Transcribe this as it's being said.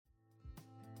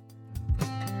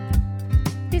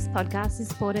This podcast is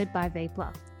supported by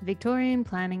VPLA, the Victorian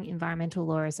Planning Environmental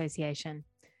Law Association.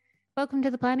 Welcome to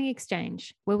the Planning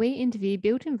Exchange, where we interview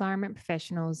built environment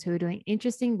professionals who are doing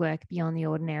interesting work beyond the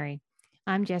ordinary.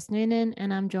 I'm Jess Noonan,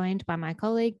 and I'm joined by my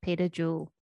colleague, Peter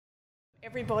Jewell.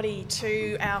 Everybody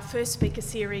to our first speaker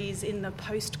series in the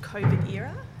post-COVID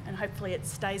era, and hopefully it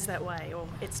stays that way, or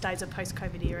it stays a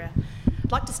post-COVID era.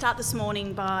 I'd like to start this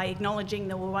morning by acknowledging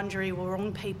the Wurundjeri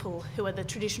Wurrung people, who are the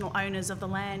traditional owners of the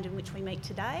land in which we meet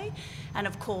today, and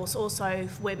of course also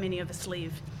where many of us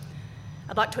live.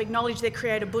 I'd like to acknowledge their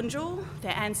creator Bunjil,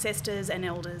 their ancestors and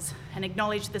elders, and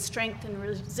acknowledge the strength and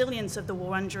resilience of the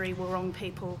Wurundjeri Wurrung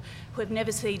people who have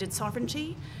never ceded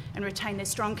sovereignty and retain their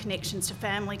strong connections to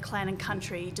family, clan and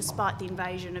country despite the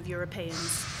invasion of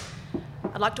Europeans.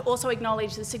 I'd like to also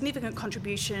acknowledge the significant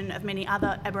contribution of many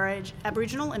other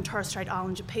Aboriginal and Torres Strait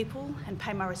Islander people and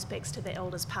pay my respects to their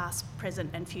elders past, present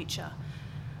and future.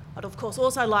 I'd of course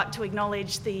also like to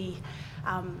acknowledge the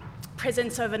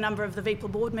presence of a number of the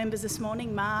VPLA board members this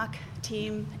morning, Mark,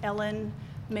 Tim, Ellen,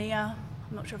 Mia,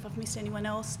 I'm not sure if I've missed anyone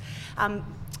else.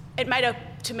 It made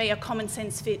to me a common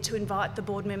sense fit to invite the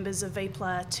board members of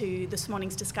VPLA to this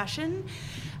morning's discussion.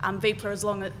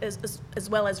 VPLA, as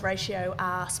well as Ratio,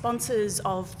 are sponsors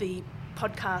of the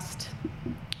podcast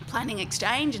Planning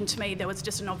Exchange, and to me there was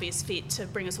just an obvious fit to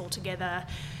bring us all together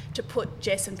to put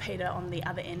Jess and Peter on the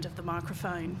other end of the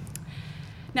microphone.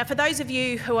 Now, for those of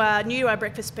you who are new to our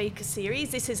Breakfast Speaker series,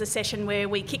 this is a session where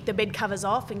we kick the bed covers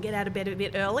off and get out of bed a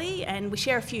bit early, and we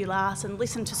share a few laughs and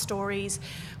listen to stories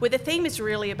where the theme is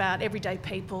really about everyday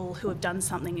people who have done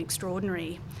something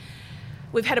extraordinary.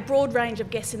 We've had a broad range of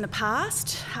guests in the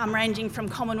past, ranging from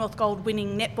Commonwealth gold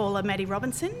winning netballer Maddie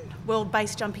Robinson, world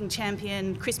base jumping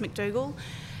champion Chris McDougall,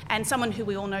 and someone who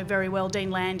we all know very well,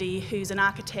 Dean Landy, who's an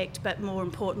architect, but more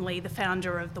importantly, the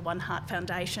founder of the One Heart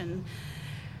Foundation.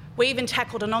 We even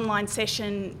tackled an online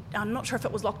session, I'm not sure if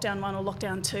it was lockdown 1 or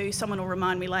lockdown 2, someone will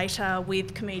remind me later,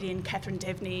 with comedian Catherine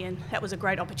Devney, and that was a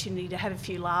great opportunity to have a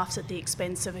few laughs at the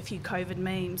expense of a few COVID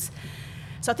memes.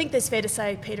 So I think there's fair to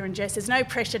say, Peter and Jess, there's no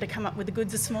pressure to come up with the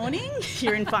goods this morning.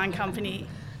 You're in fine company.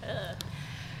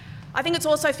 I think it's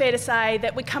also fair to say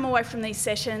that we come away from these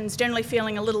sessions generally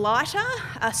feeling a little lighter,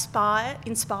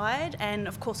 inspired, and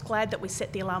of course glad that we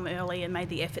set the alarm early and made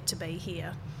the effort to be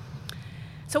here.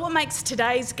 So what makes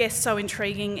today's guest so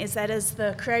intriguing is that as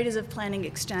the creators of Planning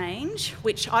Exchange,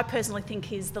 which I personally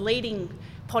think is the leading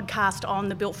podcast on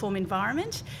the built form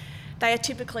environment, they are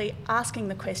typically asking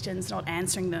the questions, not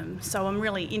answering them. So I'm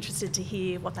really interested to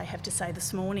hear what they have to say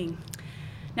this morning.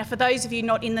 Now, for those of you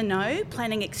not in the know,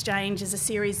 Planning Exchange is a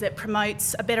series that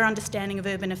promotes a better understanding of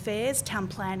urban affairs, town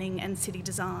planning and city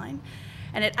design.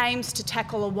 And it aims to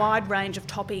tackle a wide range of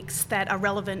topics that are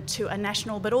relevant to a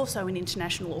national but also an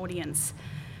international audience.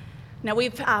 Now,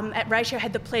 we've at Ratio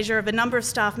had the pleasure of a number of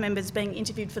staff members being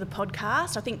interviewed for the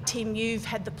podcast. I think, Tim, you've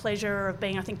had the pleasure of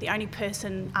being, I think, the only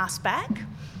person asked back.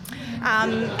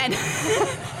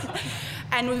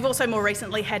 And we've also more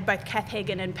recently had both Kath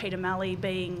Hagen and Peter Malley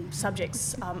being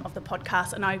subjects of the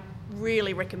podcast, and I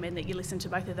really recommend that you listen to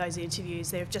both of those interviews.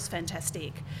 They're just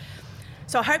fantastic.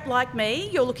 So I hope, like me,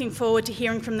 you're looking forward to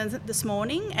hearing from them this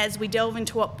morning as we delve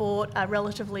into what brought a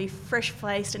relatively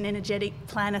fresh-faced and energetic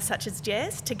planner such as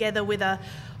Jess, together with a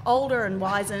older and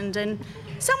wizened and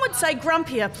some would say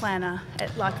grumpier planner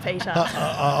like Peter.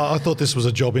 I thought this was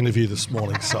a job interview this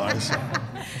morning, So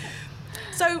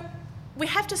we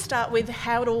have to start with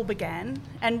how it all began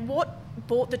and what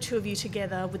brought the two of you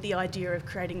together with the idea of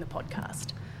creating the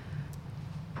podcast.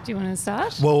 Do you want to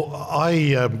start? Well,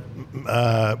 I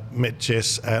met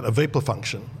Jess at a VPLA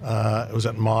function. It was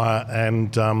at Myer,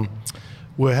 and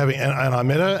we're having. And I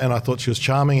met her, and I thought she was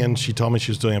charming, and she told me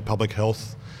she was doing a public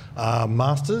health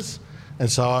masters,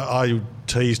 and so I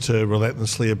teased her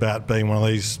relentlessly about being one of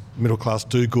these middle-class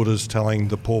do-gooders, telling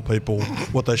the poor people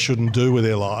what they shouldn't do with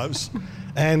their lives.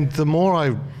 And the more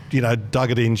I, dug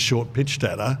it in, short-pitched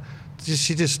at her,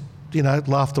 she just,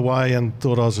 laughed away and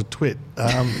thought I was a twit.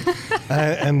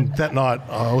 And that night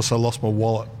I also lost my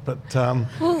wallet, but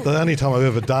the only time I've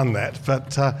ever done that.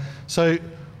 But so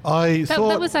I thought...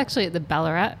 That was actually at the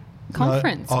Ballarat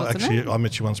conference, wasn't it? I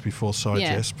met you once before, sorry,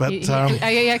 yeah. Jess. But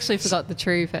I actually forgot the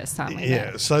true first time we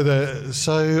met. So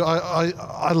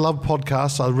I love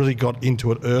podcasts. I really got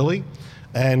into it early.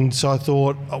 And so I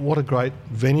thought, what a great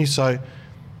venue. So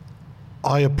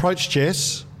I approached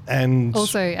Jess and...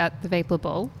 Also at the VPLA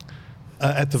Ball.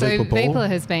 At the VPLA Ball. VPLA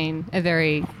has been a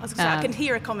very... I can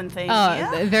hear a common theme.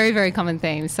 A very, very common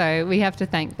theme. So we have to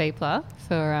thank VPLA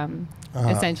for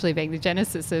essentially being the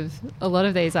genesis of a lot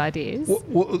of these ideas.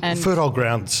 And fertile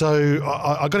ground. So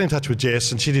I got in touch with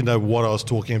Jess, and she didn't know what I was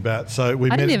talking about. So we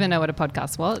I didn't even know what a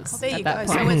podcast was. There you go. Point.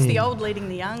 So it's the old leading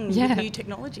the young with new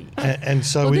technology. And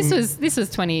so this was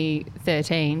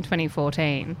 2013,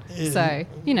 2014. So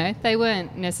they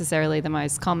weren't necessarily the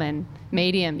most common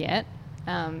medium yet.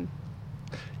 Well,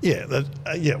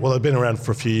 they've been around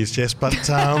for a few years, Jess, but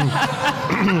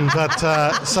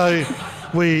so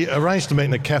we arranged to meet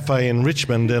in a cafe in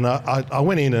Richmond, and I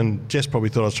went in, and Jess probably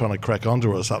thought I was trying to crack onto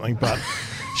her or something, but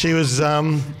she had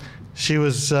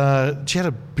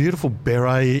a beautiful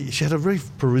beret. She had a very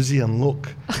Parisian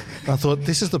look. I thought,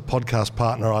 this is the podcast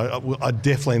partner. I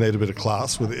definitely need a bit of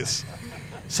class with this.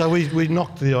 So we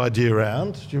knocked the idea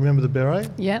around. Do you remember the beret?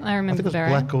 Yeah, I remember the beret.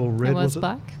 Black or red? It was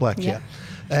black. Black, yeah.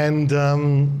 And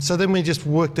so then we just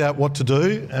worked out what to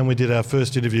do, and we did our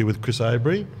first interview with Chris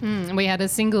Avery. We had a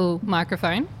single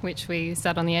microphone, which we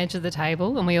sat on the edge of the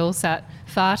table, and we all sat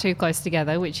far too close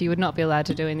together, which you would not be allowed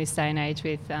to do in this day and age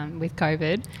with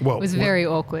COVID. Well, it was very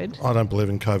awkward. I don't believe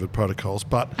in COVID protocols,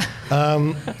 but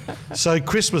so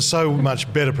Chris was so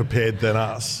much better prepared than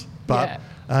us.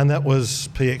 And that was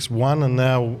PX1, and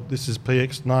now this is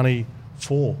PX94.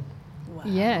 Wow.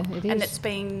 Yeah, it is. And it's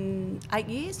been 8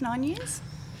 years, 9 years?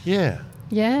 Yeah.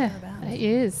 Yeah, it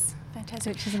is.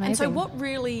 Fantastic. Which is amazing. And so what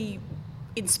really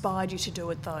inspired you to do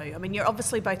it though? I mean, you're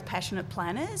obviously both passionate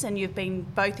planners, and you've been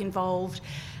both involved,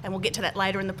 and we'll get to that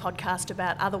later in the podcast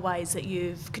about other ways that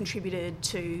you've contributed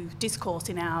to discourse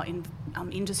in our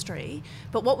industry.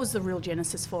 But what was the real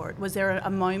genesis for it? Was there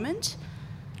a moment?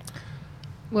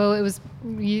 Well, it was,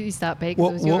 you start, Pete,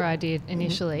 because it was your idea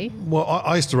initially. Well,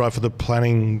 I used to write for the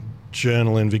Planning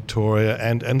Journal in Victoria,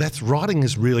 and writing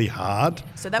is really hard.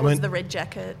 So that was the Red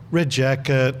Jacket. Red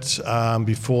Jacket.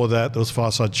 Before that, there was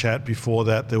Fireside Chat. Before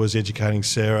that, there was Educating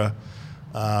Sarah.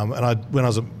 And when I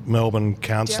was a Melbourne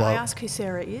councillor. Dare I ask who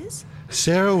Sarah is?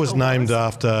 Sarah was named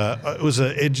after. It was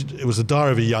a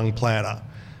diary of a young planner,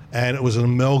 and it was an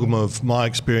amalgam of my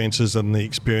experiences and the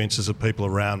experiences of people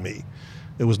around me.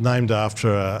 It was named after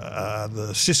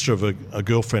the sister of a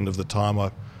girlfriend of the time.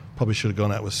 I probably should have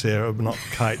gone out with Sarah, but not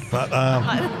Kate. But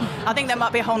I think that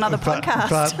might be a whole nother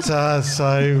podcast.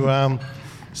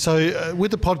 So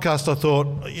with the podcast, I thought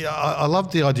I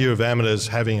loved the idea of amateurs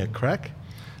having a crack,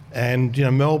 and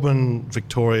Melbourne,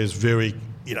 Victoria is very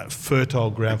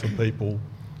fertile ground for people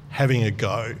having a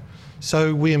go.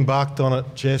 So we embarked on it,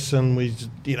 Jess, and we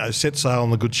set sail on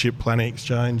the good ship Planning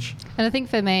Exchange. And I think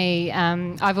for me,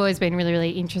 I've always been really, really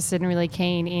interested and really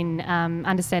keen in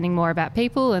understanding more about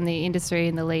people and the industry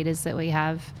and the leaders that we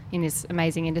have in this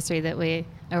amazing industry that we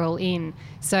are all in.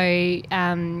 So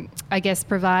I guess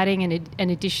providing an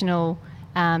additional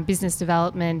business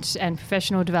development and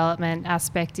professional development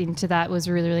aspect into that was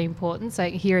really, really important. So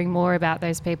hearing more about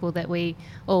those people that we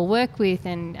all work with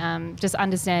and just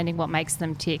understanding what makes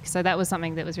them tick. So that was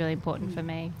something that was really important for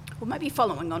me. Well, maybe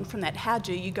following on from that, how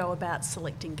do you go about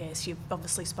selecting guests? You've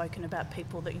obviously spoken about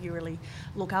people that you really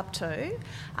look up to.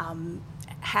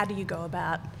 How do you go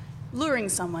about luring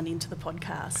someone into the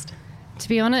podcast? To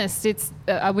be honest,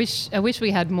 I wish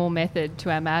we had more method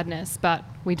to our madness, but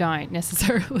we don't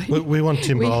necessarily. We want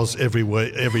Tim Bowles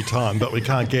every time, but we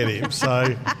can't get him.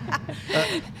 So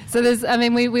there's,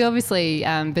 we obviously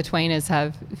between us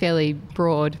have fairly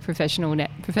broad professional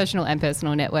and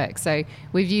personal networks. So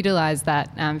we've utilised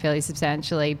that fairly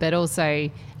substantially, but also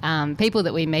people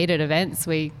that we meet at events,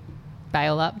 we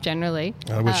bail up generally.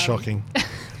 It was shocking.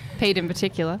 Pete in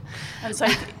particular. And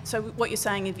so what you're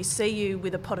saying, if you see you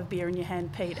with a pot of beer in your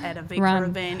hand, Pete, at a VIPA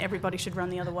event, everybody should run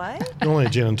the other way? Normally a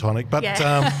gin and tonic. But,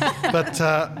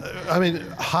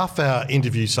 half our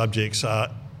interview subjects are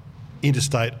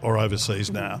interstate or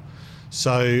overseas now.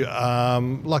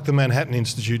 So like the Manhattan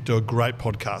Institute do a great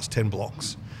podcast, 10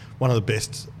 Blocks, one of the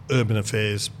best urban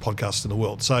affairs podcasts in the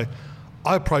world. So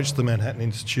I approached the Manhattan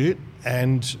Institute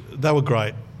and they were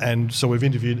great. And so we've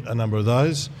interviewed a number of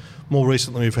those. More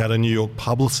recently, we've had a New York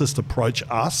publicist approach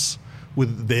us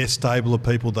with their stable of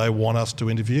people they want us to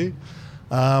interview.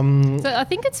 So I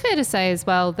think it's fair to say as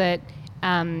well that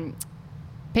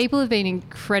people have been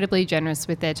incredibly generous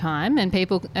with their time, and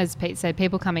people, as Pete said,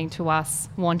 people coming to us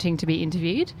wanting to be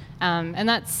interviewed. And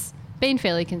that's been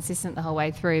fairly consistent the whole way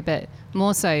through, but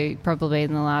more so probably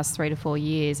in the last 3 to 4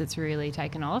 years, it's really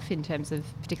taken off in terms of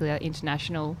particularly our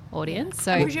international audience.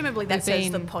 So and presumably that says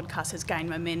the podcast has gained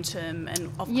momentum and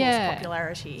of course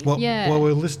popularity. Well,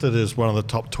 we're listed as one of the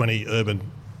top 20 urban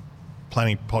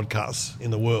planning podcasts in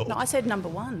the world. No, I said number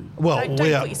one. Well, don't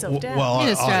put yourself down. Well, in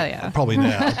Australia. probably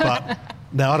now, but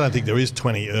Now, I don't think there is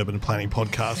 20 urban planning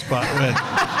podcasts, but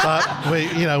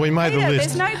we made Peter, a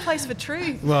list. there's no place for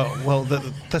truth. Well,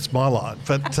 that's my line.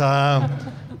 But I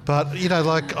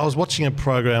was watching a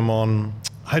program on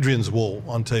Hadrian's Wall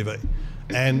on TV,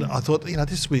 and I thought,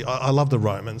 I love the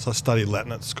Romans. I studied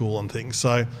Latin at school and things,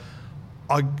 so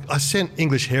I sent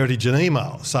English Heritage an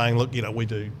email saying, look,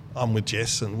 I'm with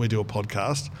Jess and we do a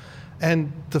podcast,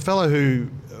 and the fellow who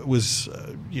was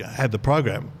had the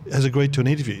program has agreed to an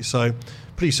interview. So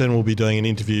pretty soon we'll be doing an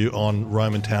interview on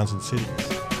Roman towns and cities.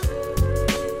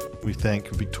 We thank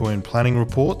Victorian Planning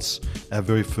Reports, our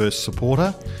very first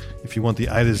supporter. If you want the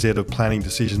A to Z of planning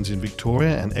decisions in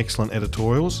Victoria and excellent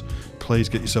editorials, please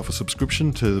get yourself a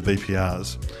subscription to the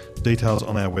VPRs. Details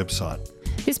on our website.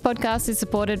 This podcast is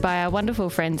supported by our wonderful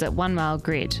friends at 1 Mile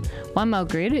Grid. 1 Mile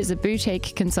Grid is a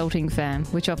boutique consulting firm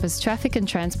which offers traffic and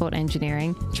transport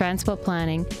engineering, transport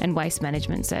planning and waste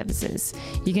management services.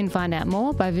 You can find out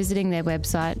more by visiting their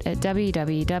website at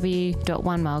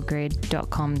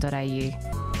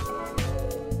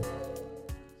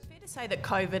www.onemilegrid.com.au. Fair to say that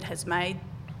COVID has made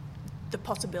the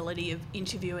possibility of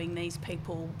interviewing these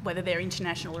people, whether they're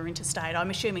international or interstate. I'm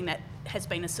assuming that has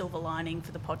been a silver lining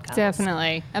for the podcast.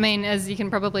 Definitely. I mean, as you can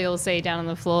probably all see down on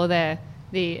the floor there,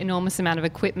 the enormous amount of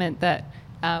equipment that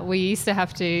we used to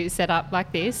have to set up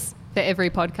like this for every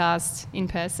podcast in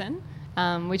person,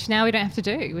 which now we don't have to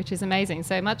do, which is amazing.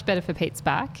 So much better for Pete's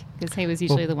back, because he was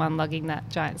usually the one lugging that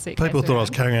giant suitcase. People thought I was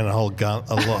carrying around a whole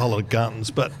lot of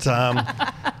guns, but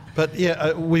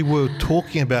we were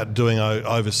talking about doing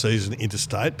overseas and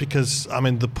interstate because,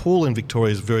 the pool in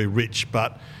Victoria is very rich,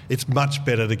 but it's much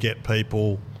better to get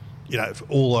people,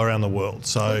 all around the world.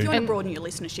 So if you want to broaden your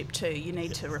listenership too, you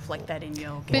need to reflect that in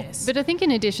your guests. But I think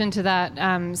in addition to that,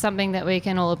 something that we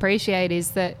can all appreciate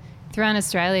is that throughout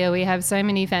Australia we have so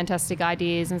many fantastic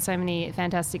ideas and so many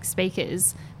fantastic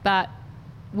speakers, but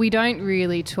we don't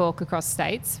really talk across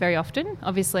states very often.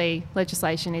 Obviously,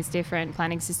 legislation is different,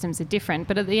 planning systems are different,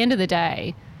 but at the end of the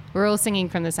day, we're all singing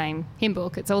from the same hymn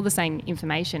book. It's all the same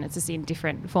information, it's just in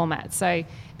different formats. So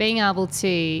being able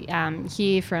to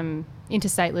hear from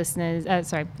interstate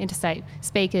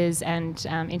speakers and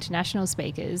international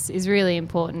speakers is really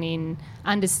important in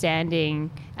understanding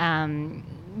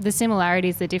the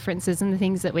similarities, the differences and the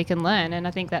things that we can learn. And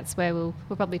I think that's where we'll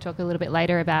probably talk a little bit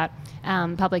later about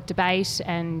public debate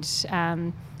and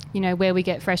where we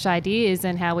get fresh ideas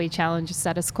and how we challenge the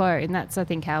status quo. And that's, I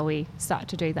think, how we start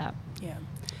to do that. Yeah.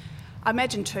 I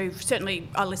imagine too, certainly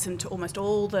I listen to almost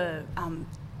all the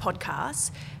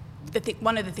podcasts.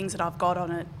 One of the things that I've got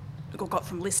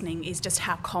from listening is just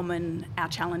how common our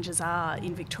challenges are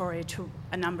in Victoria to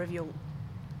a number of your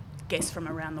guests from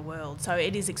around the world. So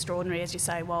it is extraordinary, as you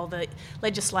say, while the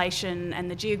legislation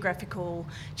and the geographical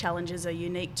challenges are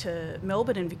unique to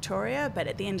Melbourne and Victoria, but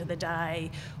at the end of the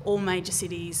day, all major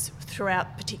cities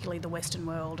throughout, particularly the Western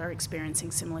world, are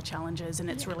experiencing similar challenges, and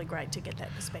it's really great to get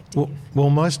that perspective. Well,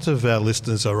 most of our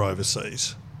listeners are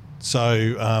overseas.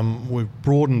 So we've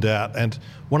broadened out, and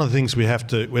one of the things we have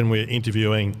to, when we're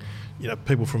interviewing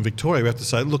people from Victoria, we have to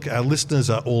say, look, our listeners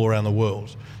are all around the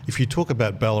world. If you talk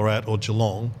about Ballarat or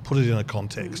Geelong, put it in a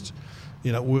context.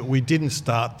 We didn't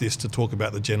start this to talk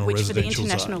about the general residential zone. Which for the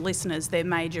international listeners, they're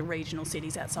major regional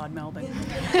cities outside Melbourne.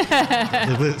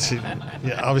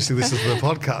 Obviously this is the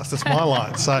podcast, that's my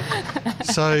line. So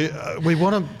we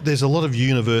want to, there's a lot of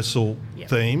universal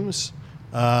themes,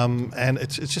 and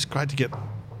it's just great to get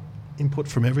input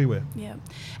from everywhere. Yeah.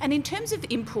 And in terms of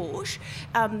input,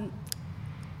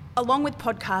 along with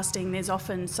podcasting, there's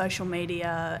often social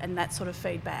media and that sort of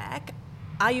feedback.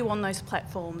 Are you on those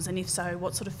platforms? And if so,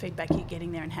 what sort of feedback are you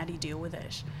getting there and how do you deal with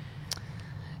it?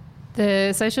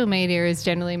 The social media is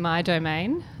generally my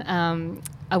domain.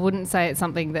 I wouldn't say it's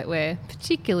something that we're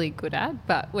particularly good at,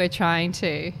 but we're trying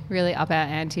to really up our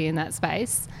ante in that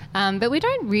space. But we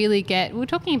don't really we were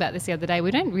talking about this the other day,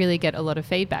 we don't really get a lot of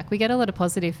feedback. We get a lot of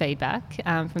positive feedback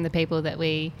from the people that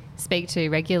we speak to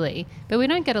regularly, but we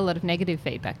don't get a lot of negative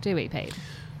feedback, do we, Pete?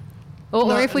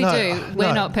 Or if we do,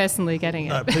 we're not personally getting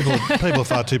it. No, people are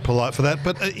far too polite for that.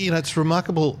 But, it's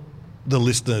remarkable, the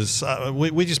listeners,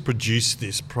 we just produce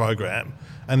this program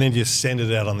and then just send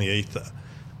it out on the ether.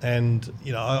 And,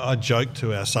 I joke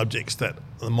to our subjects that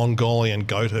the Mongolian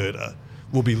goat herder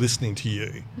will be listening to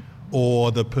you,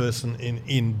 or the person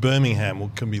in Birmingham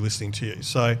can be listening to you.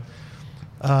 So,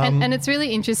 and it's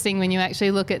really interesting when you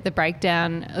actually look at the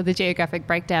breakdown, or the geographic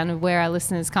breakdown of where our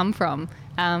listeners come from.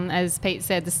 As Pete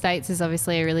said, the States is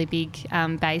obviously a really big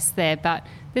base there, but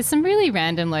there's some really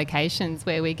random locations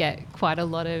where we get quite a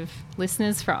lot of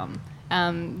listeners from.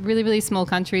 Really, really small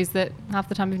countries that half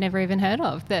the time we've never even heard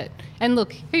of. And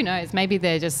look, who knows, maybe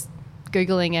they're just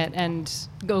Googling it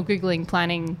or Googling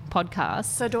planning podcasts.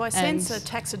 So do I sense a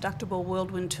tax-deductible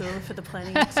whirlwind tour for the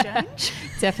Planning Exchange?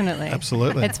 Definitely.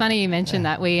 Absolutely. It's funny you mentioned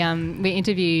that. We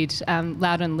interviewed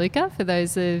Loudon Luca, for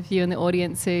those of you in the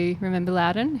audience who remember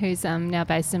Loudon, who's now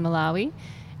based in Malawi.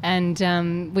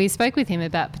 And we spoke with him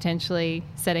about potentially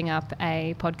setting up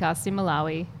a podcast in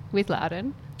Malawi with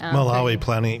Loudon. Malawi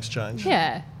Planning Exchange.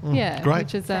 Yeah, yeah. Great.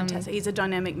 Which is, Fantastic. He's a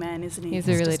dynamic man, isn't he? He's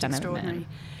a really just dynamic extraordinary.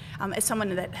 man. As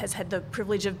someone that has had the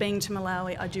privilege of being to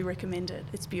Malawi, I do recommend it.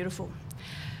 It's beautiful.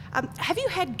 Have you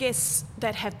had guests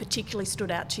that have particularly stood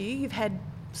out to you? You've had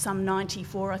some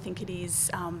 94, I think it is,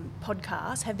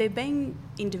 podcasts. Have there been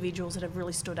individuals that have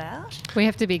really stood out? We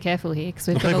have to be careful here because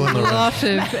we've The got a people in the room. lot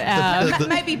of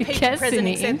Maybe people guests present in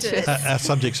the accepted. interest. Our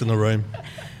subjects in the room.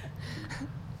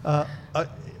 I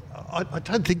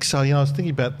don't think so. I was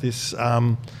thinking about this.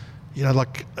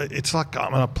 It's like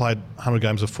I played 100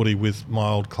 games of footy with my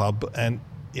old club, and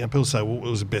people say, "Well, what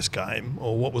was the best game?"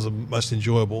 or "What was the most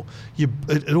enjoyable?"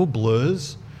 It all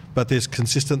blurs, but there's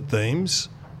consistent themes,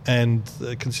 and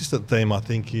the consistent theme I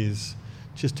think is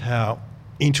just how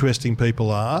interesting people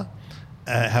are,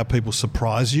 how people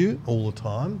surprise you all the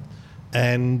time,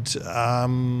 and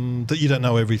that you don't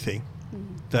know everything.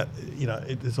 That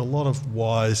there's a lot of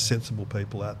wise, sensible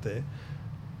people out there.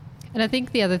 And I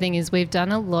think the other thing is we've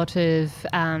done a lot of,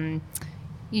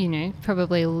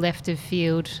 probably left of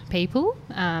field people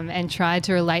and tried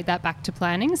to relate that back to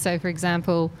planning. So, for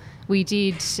example, we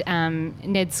did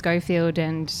Ned Schofield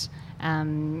and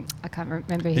I can't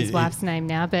remember his wife's name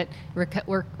now, but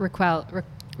Raquel,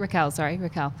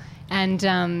 and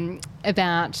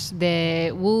about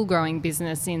their wool growing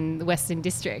business in the Western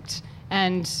District.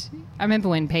 And I remember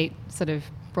when Pete sort of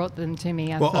brought them to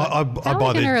me, I thought, I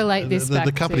buy going to relate this back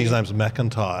the company's to name's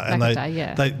McIntyre, and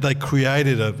they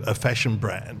created a fashion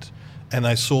brand, and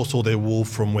they source all their wool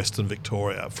from Western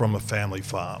Victoria, from a family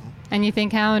farm. And you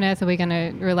think, how on earth are we going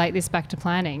to relate this back to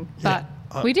planning? But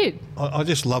we did. I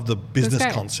just love the business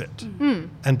concept.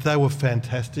 And they were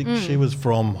fantastic. She was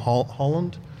from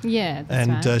Holland. Yeah, that's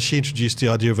and right. She introduced the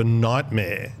idea of a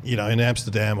nightmare. In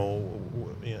Amsterdam or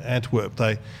Antwerp,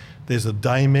 there's a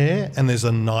daymare and there's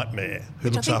a nightmare who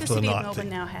Which looks I think after the the City night of Melbourne thing.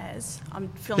 now has. I'm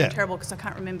feeling terrible because I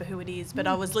can't remember who it is, but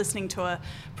I was listening to a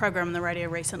program on the radio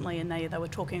recently and they were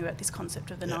talking about this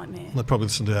concept of the nightmare. They probably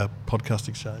listen to our podcast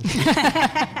exchange.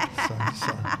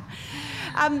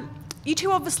 You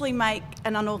two obviously make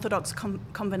an unorthodox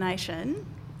combination.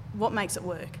 What makes it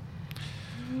work?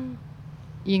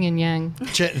 Yin and yang.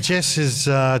 Jess is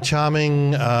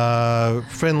charming,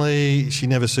 friendly. She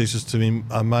never ceases to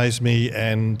amaze me,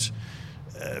 and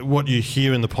what you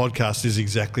hear in the podcast is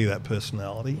exactly that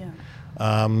personality. Yeah.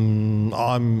 I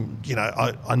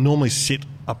normally sit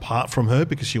apart from her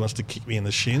because she wants to kick me in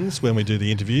the shins when we do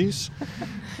the interviews.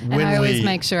 And I always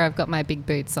make sure I've got my big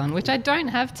boots on, which I don't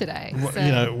have today.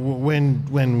 So.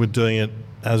 When we're doing it,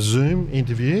 our Zoom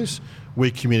interviews, we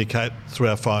communicate through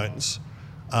our phones.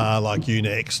 Like you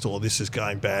next, or this is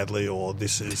going badly, or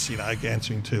this is,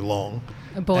 answering too long.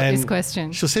 Abort this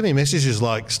question. She'll send me messages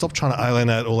like, stop trying to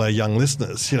alienate all our young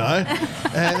listeners, and I'm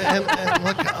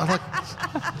like,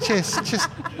 Jess, just,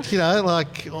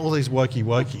 like all these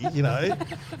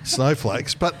wokey,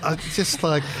 snowflakes. But I just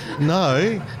like,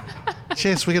 no,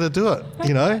 Jess, we're going to do it,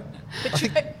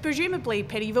 But presumably,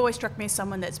 Peter, you've always struck me as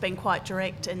someone that's been quite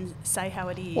direct and say how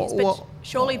it is. But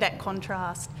surely that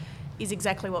contrast is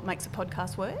exactly what makes a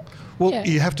podcast work? Well,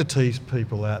 you have to tease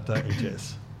people out, don't you,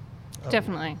 Jess?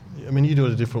 Definitely. I mean, you do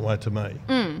it a different way to me.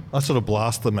 I sort of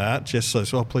blast them out. Jess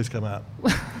says, please come out.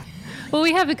 Well,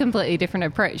 we have a completely different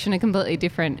approach and a completely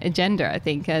different agenda, I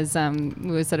think, as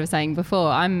we were sort of saying before.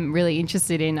 I'm really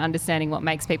interested in understanding what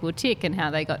makes people tick and how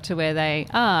they got to where they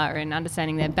are and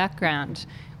understanding their background,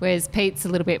 whereas Pete's a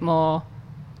little bit more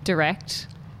direct.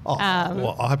 Well,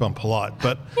 I hope I'm polite,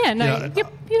 but... Yeah, no,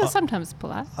 you're sometimes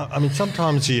polite. I mean,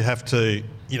 sometimes you have to,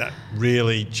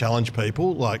 really challenge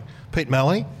people. Like Pete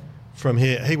Malley from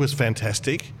here, he was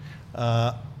fantastic.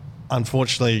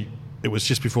 Unfortunately, it was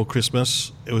just before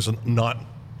Christmas. It was a night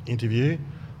interview.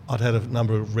 I'd had a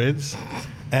number of reds.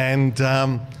 And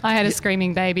I had a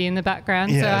screaming baby in the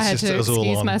background, so I had to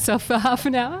excuse myself for half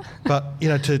an hour. But,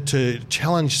 to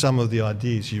challenge some of the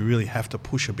ideas, you really have to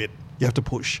push a bit. You have to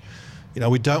push.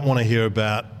 We don't want to hear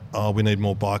about, we need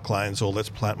more bike lanes or let's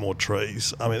plant more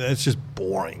trees. I mean, it's just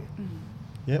boring.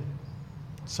 Yep.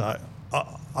 So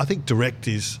I think direct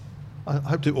is, I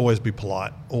hope to always be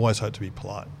polite, always hope to be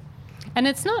polite. And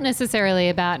it's not necessarily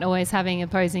about always having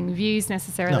opposing views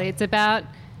necessarily. No. It's about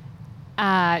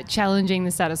challenging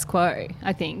the status quo,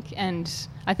 I think. And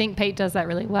I think Pete does that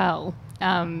really well.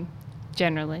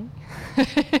 generally.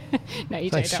 No, you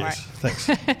Thanks, don't worry. Jess.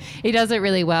 Thanks. He does it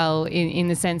really well in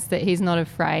the sense that he's not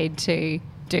afraid to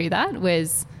do that,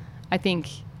 whereas I think,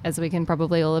 as we can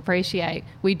probably all appreciate,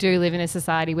 we do live in a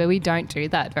society where we don't do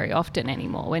that very often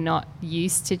anymore. We're not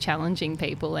used to challenging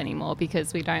people anymore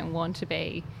because we don't want to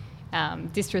be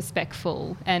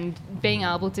disrespectful, and being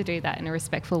able to do that in a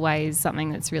respectful way is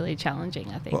something that's really challenging,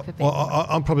 I think, for people. Well,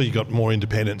 I'm probably got more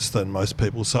independence than most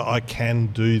people, so I can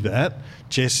do that.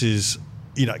 Jess is,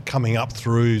 coming up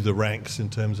through the ranks in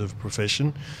terms of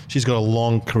profession. She's got a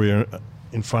long career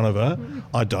in front of her.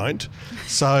 I don't.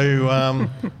 So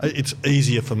it's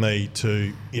easier for me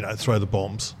to, throw the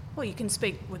bombs. Well, you can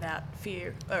speak without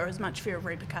fear or as much fear of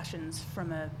repercussions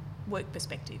from a work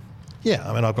perspective. Yeah,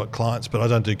 I mean, I've got clients, but I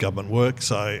don't do government work.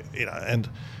 So, and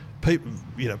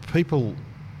people,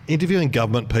 interviewing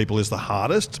government people is the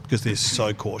hardest because they're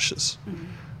so cautious.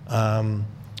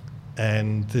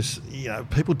 And this,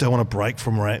 people don't want to break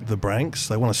from the ranks.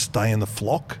 They want to stay in the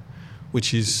flock,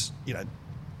 which is,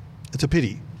 it's a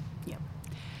pity. Yeah.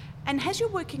 And has your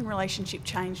working relationship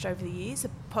changed over the years?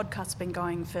 The podcast's been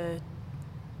going for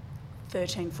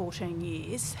 13, 14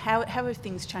 years. How have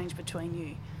things changed between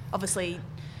you? Obviously,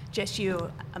 Jess,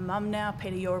 you're a mum now.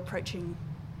 Peter, you're approaching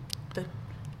the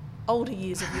older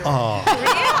years of your career. I don't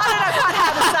know quite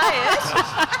how to say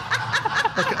it.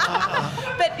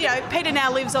 But, Peter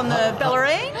now lives on the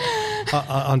Bellarine.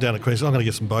 I'm down at Queensland. I'm going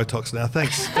to get some Botox now.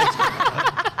 Thanks,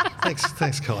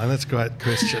 Colleen. That's a great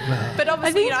question. But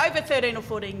obviously, over 13 or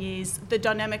 14 years, the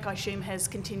dynamic, I assume, has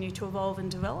continued to evolve and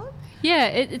develop. Yeah,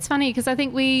 it's funny because I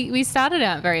think we started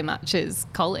out very much as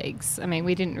colleagues. I mean,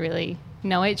 we didn't really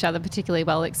know each other particularly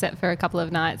well, except for a couple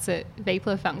of nights at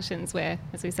VPLA functions where,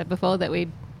 as we said before, that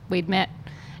we'd met.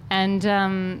 And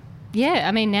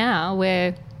now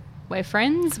we're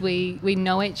friends. We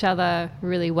know each other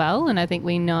really well, and I think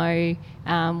we know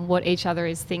what each other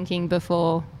is thinking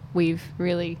before we've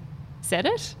really said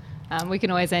it. We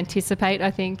can always anticipate, I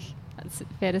think that's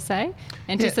fair to say,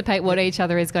 what each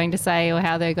other is going to say or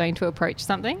how they're going to approach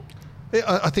something.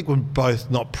 I think we're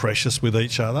both not precious with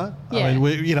each other. Yeah. I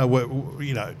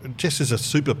mean, Jess is a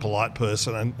super polite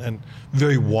person and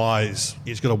very wise.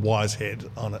 He's got a wise head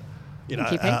on it,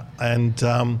 Thank you, Pete.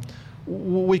 And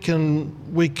we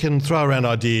can throw around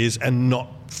ideas and not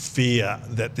fear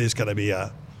that there's going to be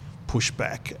a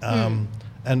pushback.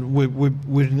 And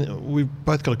we've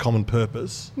both got a common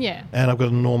purpose. Yeah. And I've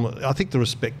got I think the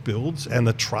respect builds and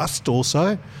the trust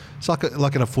also. It's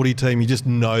like in a footy team, you just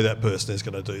know that person is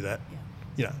going to do that.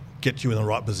 Get you in the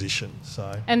right position.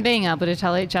 So. And being able to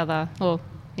tell each other, or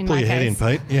in Pull my your case,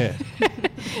 head in, Pete. Yeah.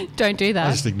 Don't do that.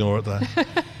 I just ignore it though.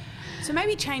 So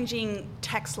maybe changing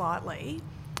tack slightly,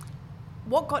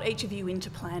 what got each of you into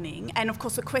planning? And of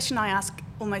course, the question I ask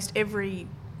almost every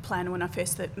planner when I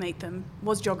first meet them,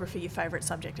 was geography your favourite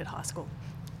subject at high school?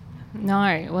 No,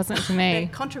 it wasn't for me.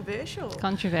 Controversial.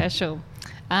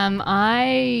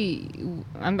 I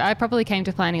probably came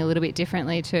to planning a little bit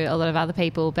differently to a lot of other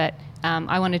people, but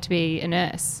I wanted to be a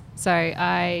nurse. So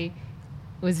I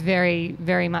was very,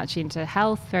 very much into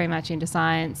health, very much into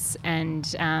science,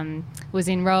 and was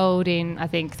enrolled in, I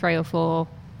think, 3 or 4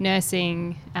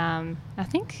 nursing, I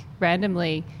think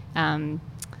randomly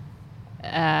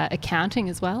accounting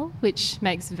as well, which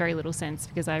makes very little sense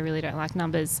because I really don't like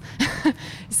numbers.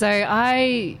 So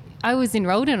I was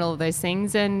enrolled in all of those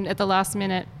things, and at the last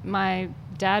minute, my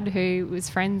dad, who was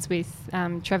friends with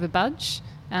Trevor Budge,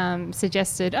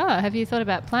 suggested, have you thought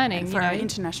about planning? And for our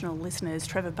international listeners,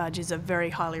 Trevor Budge is a very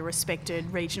highly respected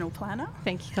regional planner.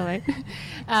 Thank you, Colleen.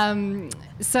 And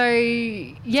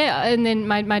then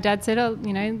my dad said,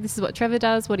 this is what Trevor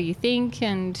does, what do you think?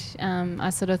 And I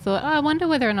sort of thought, I wonder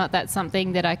whether or not that's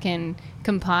something that I can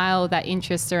compile that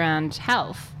interest around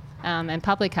health and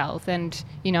public health. And,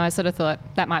 I sort of thought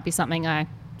that might be something I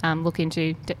look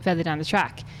into further down the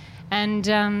track. And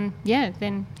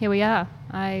then here we are.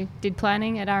 I did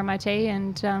planning at RMIT,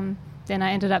 and then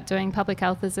I ended up doing public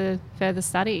health as a further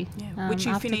study. Yeah. Which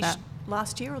you finished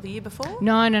last year or the year before?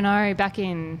 No, back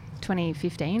in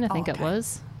 2015, I think it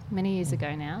was. Many years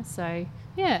ago now. So,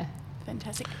 yeah.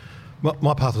 Fantastic.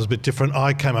 My path was a bit different.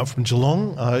 I came up from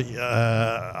Geelong.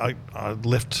 I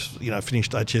left,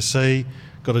 finished HSC,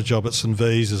 got a job at St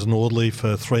V's as an orderly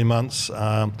for 3 months.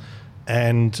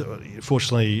 And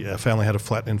fortunately, our family had a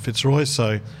flat in Fitzroy,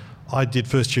 so I did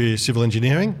first year civil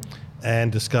engineering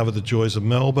and discovered the joys of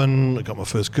Melbourne. I got my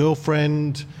first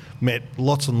girlfriend, met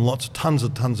lots and lots, tons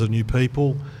of new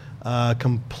people,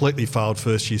 completely failed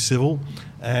first year civil,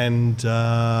 and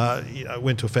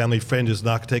went to a family friend who's an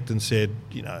architect and said,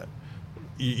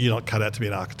 you're not cut out to be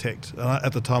an architect. And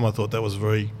at the time I thought that was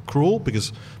very cruel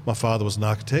because my father was an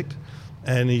architect.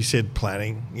 And he said,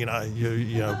 planning, you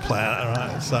know, plan,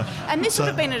 right? So, and this would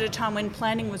have been at a time when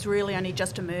planning was really only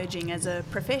just emerging as a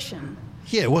profession.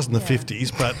 Yeah, it wasn't the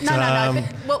 50s, but...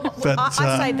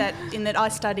 I say that in that I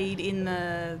studied in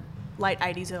the late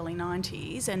 80s, early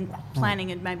 90s, and planning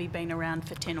had maybe been around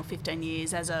for 10 or 15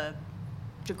 years as a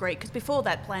degree, because before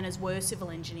that planners were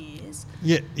civil engineers.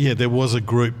 Yeah, there was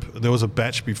a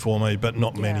batch before me, but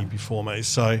not many before me.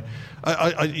 So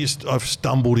I've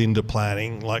stumbled into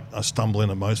planning, like I stumble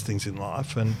into most things in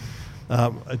life, and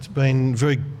it's been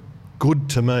very good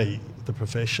to me, the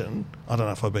profession. I don't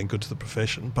know if I've been good to the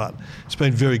profession, but it's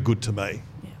been very good to me.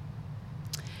 Yeah.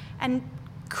 And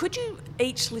could you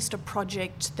each list a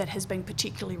project that has been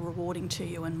particularly rewarding to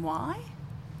you and why?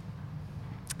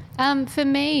 For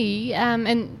me,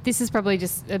 and this is probably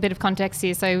just a bit of context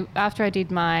here, so after I did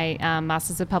my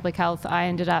Masters of Public Health, I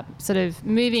ended up sort of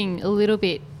moving a little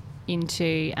bit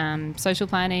into social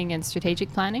planning and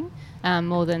strategic planning,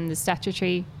 more than the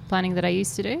statutory planning that I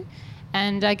used to do.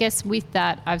 And I guess with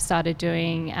that, I've started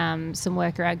doing some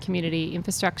work around community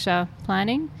infrastructure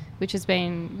planning, which has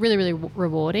been really, really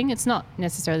rewarding. It's not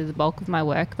necessarily the bulk of my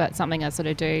work, but something I sort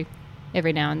of do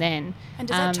every now and then. And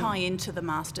does that tie into the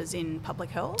Masters in Public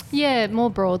Health? Yeah, more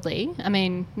broadly. I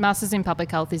mean, Masters in Public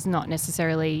Health is not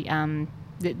necessarily,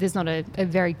 there's not a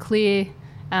very clear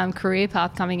career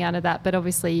path coming out of that, but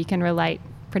obviously you can relate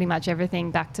pretty much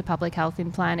everything back to public health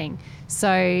in planning.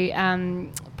 So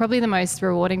probably the most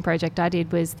rewarding project I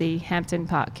did was the Hampton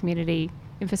Park Community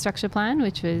Infrastructure Plan,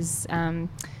 which was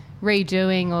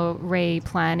redoing or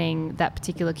replanning that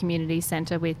particular community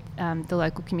centre with the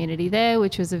local community there,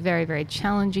 which was a very, very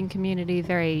challenging community,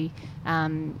 very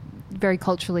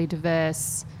culturally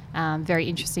diverse, very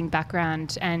interesting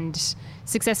background, and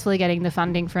successfully getting the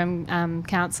funding from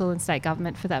council and state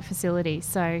government for that facility.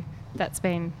 So that's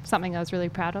been something I was really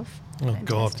proud of. Oh,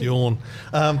 God, yawn.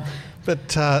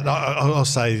 I'll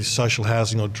say social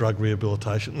housing or drug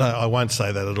rehabilitation. No, I won't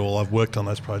say that at all. I've worked on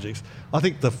those projects. I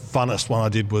think the funnest one I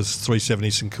did was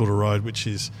 370 St Kilda Road, which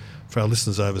is, for our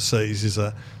listeners overseas, is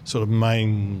a sort of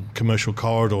main commercial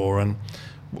corridor. And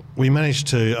I managed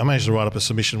to write up a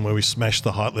submission where we smashed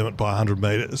the height limit by 100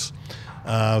 metres.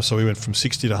 So we went from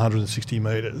 60 to 160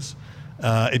 metres.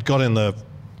 It got in the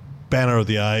banner of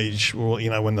the age, or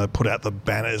when they put out the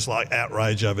banners like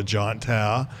outrage over giant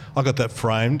tower. I got that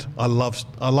framed. I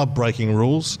love breaking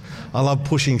rules. I love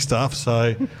pushing stuff.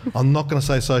 So I'm not going to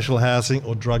say social housing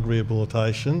or drug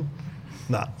rehabilitation.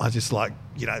 No, I just like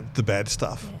the bad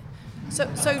stuff.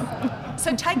 Yeah.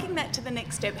 So taking that to the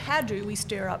next step, how do we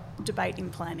stir up debate in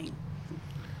planning?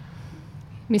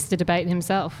 Mr. Debate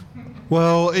himself.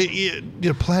 Well,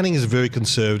 planning is very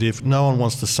conservative. No one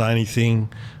wants to say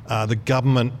anything. The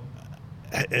government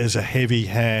has a heavy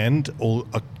hand or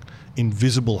an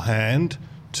invisible hand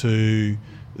to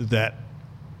that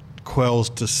quells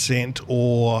dissent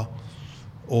or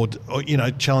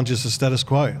challenges the status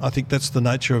quo. I think that's the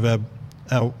nature of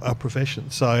our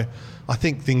profession. So I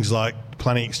think things like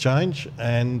planning exchange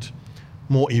and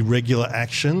more irregular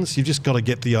actions, you've just got to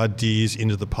get the ideas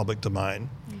into the public domain.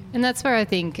 And that's where I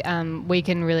think we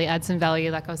can really add some value,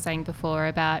 like I was saying before,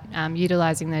 about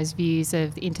utilising those views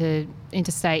of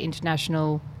interstate,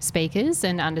 international speakers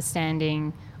and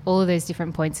understanding all of those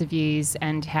different points of views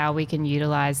and how we can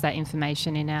utilise that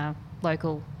information in our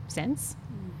local sense.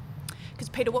 Because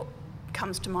Peter, what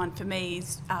comes to mind for me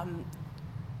is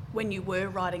when you were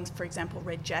writing, for example,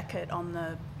 Red Jacket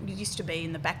you used to be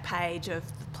in the back page of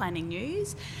the Planning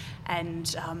News.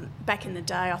 And back in the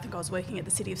day, I think I was working at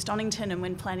the City of Stonnington, and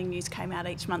when Planning News came out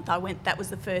each month, that was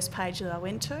the first page that I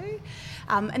went to.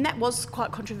 And that was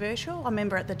quite controversial. I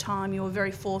remember at the time you were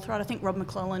very forthright. I think Rob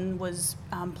McClellan was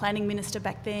Planning Minister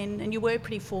back then, and you were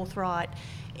pretty forthright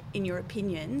in your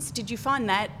opinions. Did you find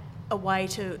that a way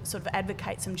to sort of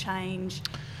advocate some change?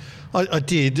 I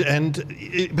did,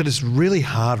 but it's really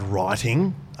hard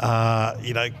writing,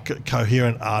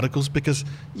 coherent articles because,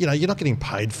 you're not getting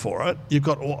paid for it. You've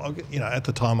got, at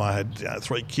the time I had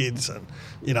 3 kids and,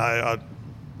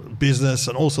 business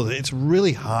and also it's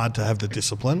really hard to have the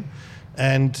discipline,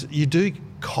 and you do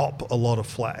cop a lot of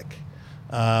flack.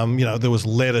 There was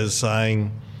letters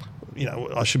saying,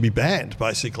 I should be banned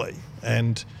basically,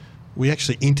 and we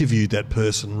actually interviewed that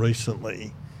person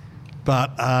recently.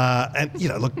 But,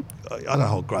 look, I don't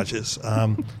hold grudges.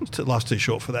 Life's too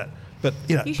short for that. But,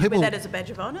 you should wear that as a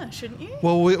badge of honour, shouldn't you?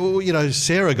 Well,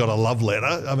 Sarah got a love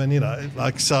letter. I mean,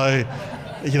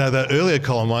 the earlier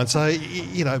column might say,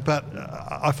 but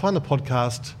I find the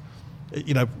podcast,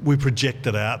 we project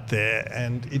it out there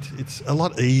and it's a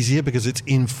lot easier because it's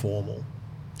informal.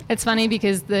 It's funny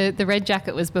because the Red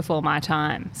Jacket was before my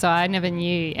time, so I never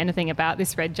knew anything about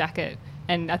this Red Jacket.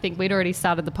 And I think we'd already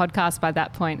started the podcast by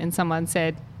that point, and someone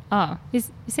said, "Oh,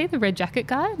 is he the red jacket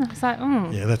guy?" And I was like,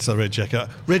 Yeah, that's the red jacket.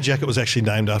 Red jacket was actually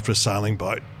named after a sailing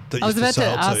boat that I was used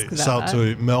about to to sail ask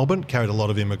to Melbourne, carried a lot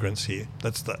of immigrants here.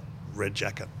 That's the red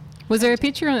jacket. Was there a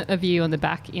picture of you on the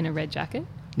back in a red jacket?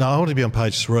 No, I wanted to be on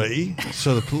page 3,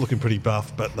 sort of looking pretty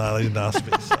buff, but no, they didn't ask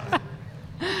me. So.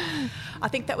 I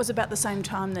think that was about the same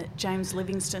time that James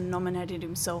Livingston nominated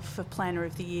himself for Planner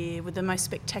of the Year with the most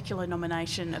spectacular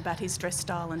nomination about his dress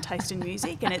style and taste in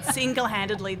music, and it's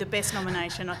single-handedly the best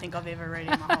nomination I think I've ever read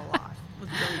in my whole life. It was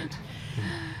brilliant.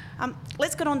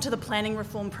 Let's get on to the planning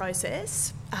reform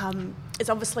process. It's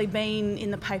obviously been in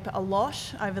the paper a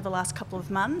lot over the last couple of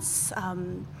months.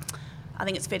 I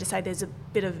think it's fair to say there's a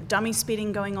bit of dummy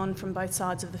spitting going on from both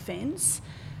sides of the fence.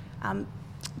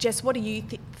 Jess, what do you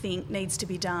think needs to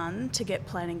be done to get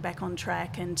planning back on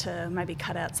track and to maybe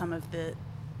cut out some of the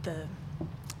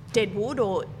dead wood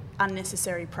or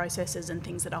unnecessary processes and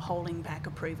things that are holding back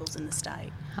approvals in the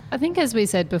state? I think, as we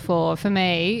said before, for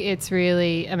me, it's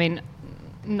really, I mean,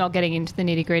 not getting into the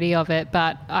nitty-gritty of it,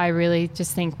 but I really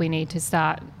just think we need to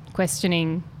start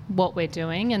questioning what we're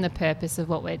doing and the purpose of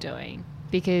what we're doing.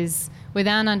 Because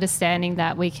without understanding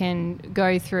that, we can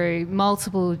go through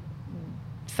multiple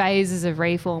phases of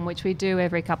reform, which we do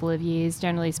every couple of years,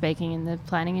 generally speaking, in the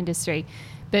planning industry.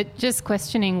 But just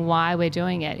questioning why we're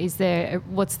doing it.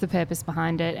 What's the purpose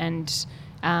behind it? And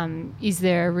is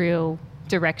there a real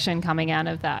direction coming out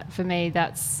of that? For me,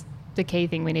 that's the key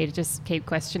thing we need to just keep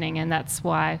questioning. And that's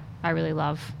why I really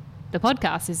love the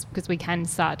podcast, is because we can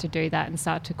start to do that and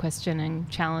start to question and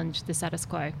challenge the status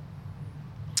quo.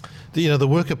 The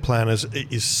work of planners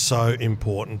is so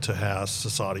important to how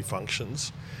society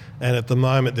functions. And at the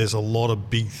moment, there's a lot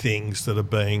of big things that are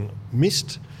being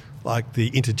missed, like the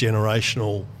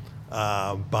intergenerational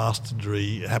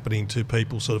bastardry happening to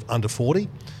people sort of under 40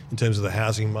 in terms of the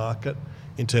housing market,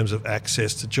 in terms of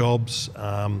access to jobs,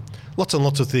 lots and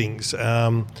lots of things.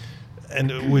 And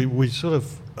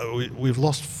we've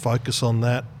lost focus on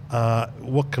that. I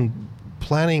don't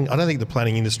think the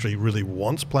planning industry really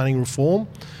wants planning reform.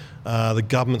 The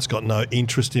government's got no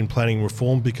interest in planning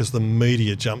reform because the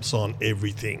media jumps on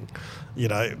everything.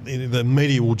 The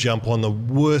media will jump on the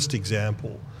worst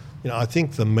example. I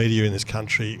think the media in this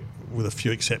country, with a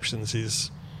few exceptions, is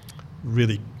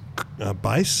really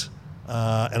base.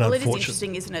 And it is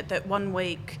interesting, isn't it, that 1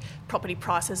 week property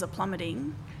prices are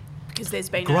plummeting because there's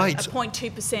been a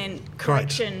 0.2%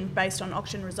 correction based on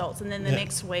auction results, and then the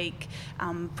next week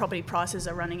property prices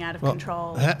are running out of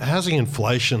control. Housing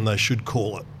inflation, they should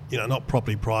call it. Not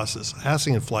property prices.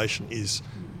 Housing inflation is,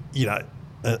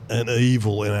 an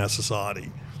evil in our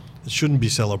society. It shouldn't be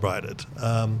celebrated.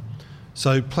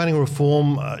 So planning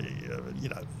reform, I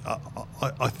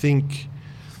think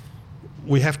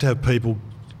we have to have people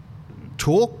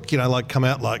talk, come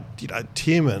out like,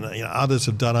 Tim and others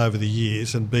have done over the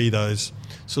years, and be those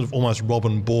sort of almost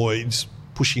Robin Boyds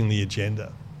pushing the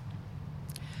agenda.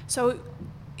 So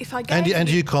if I and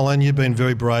you, Colin, you've been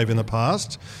very brave in the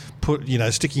past,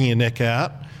 sticking your neck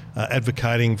out,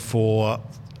 advocating for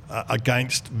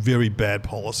against very bad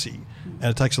policy, and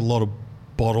it takes a lot of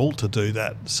bottle to do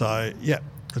that. So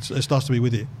it's nice to be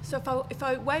with you. So if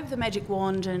I wave the magic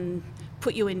wand and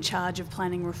put you in charge of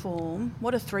planning reform,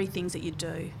 what are 3 things that you'd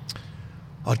do?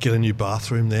 I'd get a new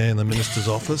bathroom there in the minister's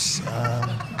office.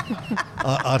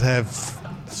 I'd have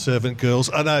servant girls.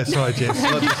 Oh no, sorry,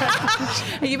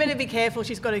 Jess. You better be careful.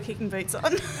 She's got her kicking boots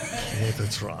on. Yeah,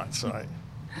 that's right. Sorry.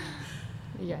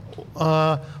 Yeah.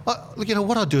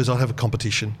 What I'd do is I'd have a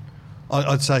competition.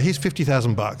 I'd say, here's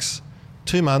 $50,000.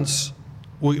 2 months,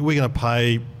 we're going to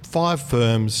pay 5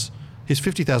 firms. Here's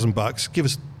 $50,000. Give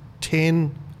us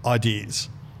 10 ideas.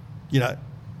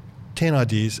 10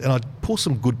 ideas, and I'd pull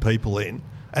some good people in.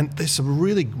 And there's some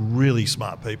really, really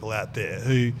smart people out there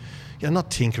who, not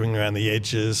tinkering around the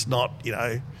edges.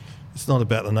 It's not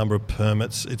about the number of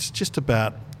permits. It's just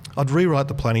about. I'd rewrite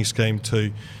the planning scheme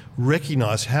to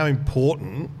recognise how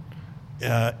important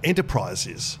enterprise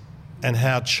is and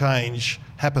how change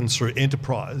happens through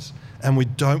enterprise, and we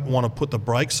don't want to put the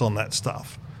brakes on that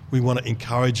stuff. We want to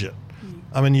encourage it.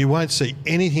 I mean, you won't see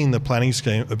anything in the planning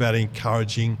scheme about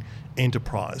encouraging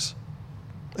enterprise.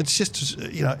 It's just,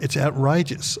 it's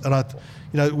outrageous.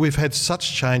 And we've had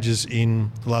such changes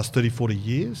in the last 30, 40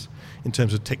 years in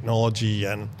terms of technology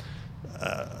and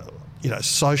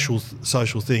social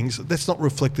things. That's not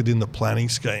reflected in the planning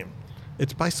scheme.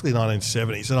 It's basically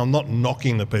 1970s, and I'm not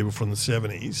knocking the people from the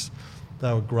 70s.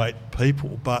 They were great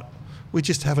people, but we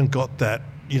just haven't got that,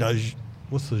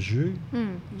 what's the jus?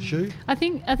 Jus? I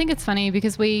think it's funny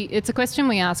because it's a question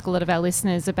we ask a lot of our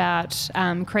listeners about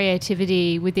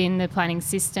creativity within the planning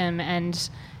system, and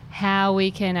how we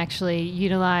can actually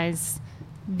utilise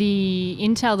the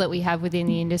intel that we have within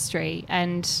the industry.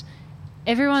 And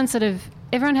everyone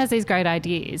has these great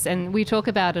ideas, and we talk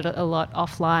about it a lot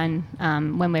offline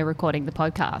when we're recording the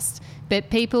podcast, but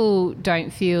people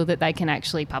don't feel that they can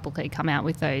actually publicly come out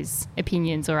with those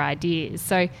opinions or ideas.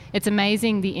 So it's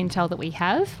amazing the intel that we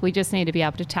have. We just need to be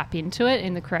able to tap into it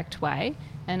in the correct way.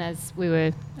 And as we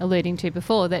were alluding to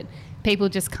before, that people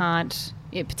just can't,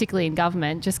 particularly in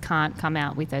government, just can't come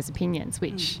out with those opinions,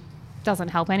 which doesn't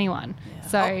help anyone. Yeah.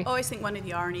 So I always think one of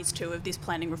the ironies too of this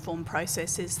planning reform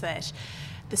process is that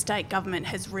the state government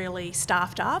has really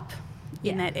staffed up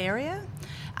in that area.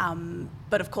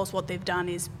 But of course what they've done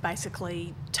is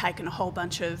basically taken a whole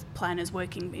bunch of planners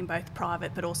working in both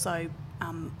private but also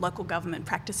local government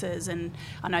practices, and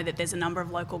I know that there's a number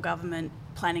of local government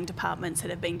planning departments that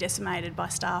have been decimated by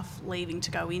staff leaving to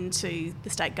go into the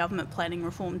state government planning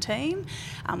reform team,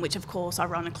 which of course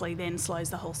ironically then slows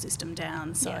the whole system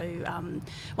down. So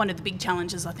one of the big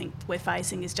challenges I think we're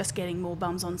facing is just getting more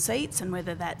bums on seats, and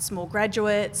whether that's more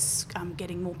graduates,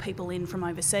 getting more people in from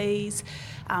overseas.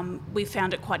 We've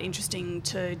found it quite interesting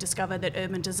to discover that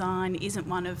urban design isn't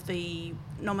one of the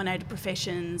nominated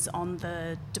professions on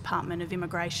the Department of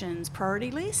Immigration's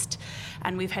priority list,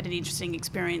 and we've had an interesting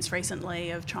experience recently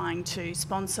of trying to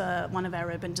sponsor one of our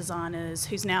urban designers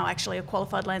who's now actually a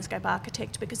qualified landscape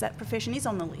architect because that profession is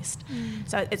on the list.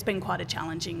 So it's been quite a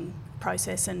challenging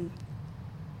process, and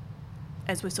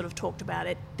as we sort of talked about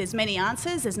it, there's many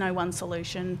answers, there's no one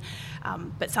solution,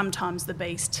 but sometimes the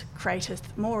beast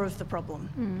createth more of the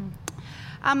problem.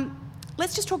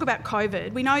 Let's just talk about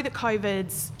COVID. We know that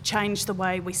COVID's changed the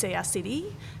way we see our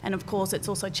city, and of course it's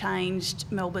also changed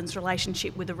Melbourne's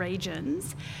relationship with the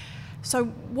regions. So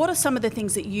what are some of the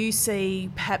things that you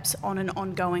see perhaps on an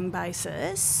ongoing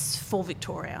basis for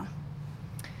Victoria?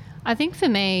 I think for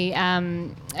me,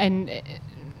 and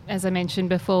as I mentioned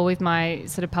before with my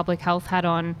sort of public health hat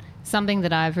on, something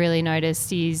that I've really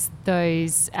noticed is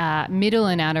those middle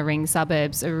and outer ring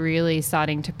suburbs are really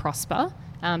starting to prosper,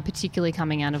 particularly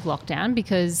coming out of lockdown,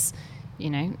 because, you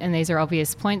know, and these are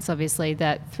obvious points, obviously,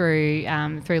 that through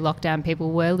lockdown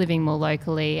people were living more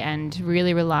locally and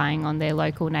really relying on their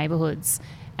local neighbourhoods.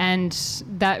 And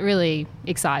that really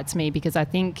excites me, because I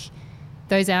think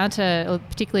those outer, or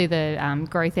particularly the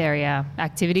growth area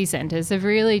activity centres, have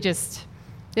really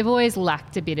they've always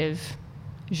lacked a bit of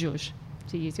zhuzh,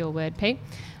 to use your word, Pete.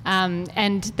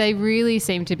 And they really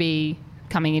seem to be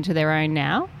coming into their own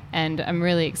now, and I'm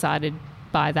really excited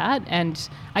by that. And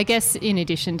I guess in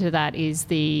addition to that is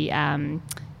the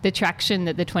traction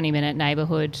that the 20-minute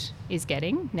neighbourhood is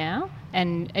getting now.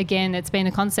 And again, it's been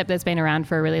a concept that's been around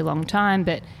for a really long time,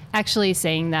 but actually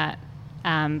seeing that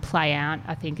play out,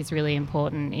 I think, is really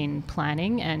important in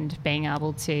planning and being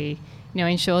able to,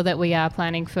 ensure that we are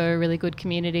planning for really good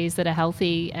communities that are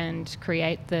healthy and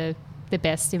create the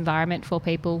best environment for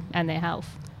people and their health.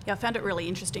 Yeah, I found it really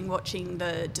interesting watching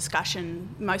the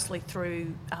discussion, mostly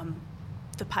through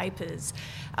the papers,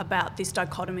 about this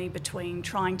dichotomy between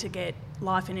trying to get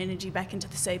life and energy back into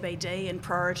the CBD and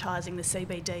prioritising the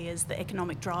CBD as the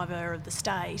economic driver of the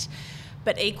state.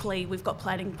 But equally, we've got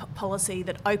planning policy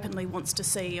that openly wants to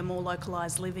see a more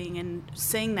localised living, and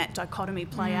seeing that dichotomy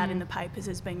play out in the papers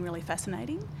has been really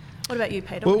fascinating. What about you,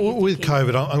 Peter? Well, with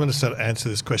COVID, I'm going to start to answer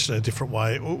this question in a different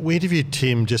way. We interviewed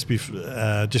Tim just before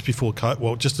COVID,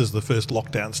 well, just as the first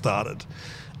lockdown started.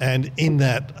 And in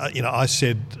that, I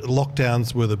said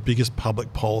lockdowns were the biggest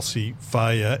public policy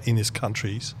failure in this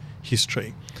country's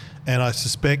history. And I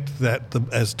suspect that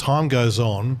as time goes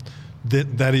on,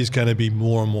 that is going to be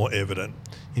more and more evident.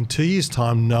 In 2 years'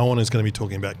 time, no one is going to be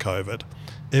talking about COVID.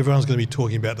 Everyone's going to be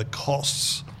talking about the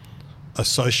costs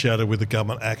associated with the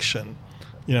government action,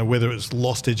 whether it's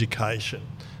lost education,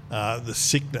 the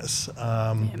sickness,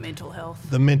 mental health,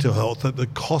 the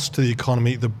cost to the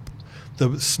economy, the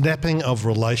snapping of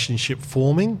relationship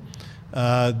forming,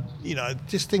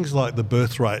 just things like the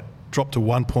birth rate dropped to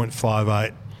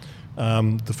 1.58,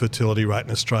 the fertility rate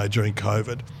in Australia during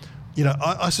COVID.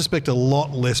 I suspect a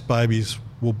lot less babies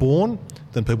were born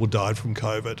than people died from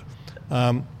COVID.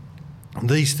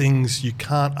 These things, you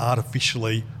can't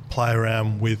artificially play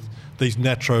around with these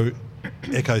natural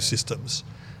ecosystems.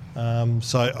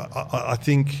 So I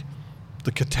think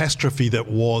the catastrophe that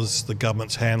was the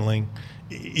government's handling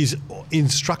is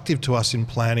instructive to us in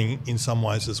planning in some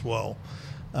ways as well.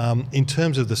 In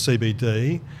terms of the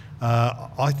CBD,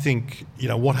 I think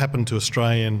what happened to the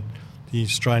Australian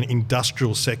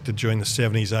industrial sector during the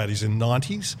 70s, 80s and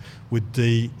 90s with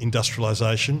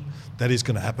de-industrialisation, that is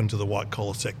going to happen to the white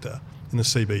collar sector in the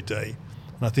CBD. And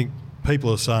I think people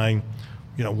are saying,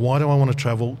 You know, why do I want to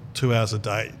travel 2 hours a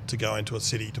day to go into a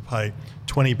city to pay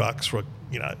 $20 for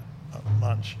a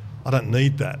lunch? I don't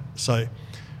need that. So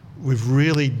we've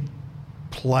really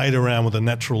played around with the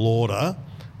natural order,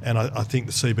 and I think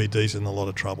the CBD's in a lot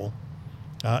of trouble.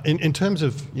 In terms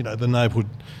of, the neighbourhood,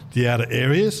 the outer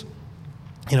areas,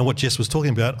 what Jess was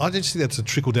talking about, I just think that's a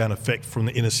trickle-down effect from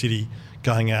the inner city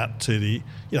going out to the,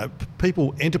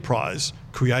 people, enterprise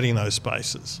creating those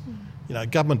spaces.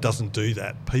 Government doesn't do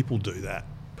that. People do that.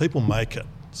 People make it.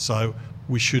 So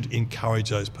we should encourage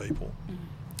those people.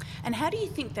 And how do you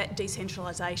think that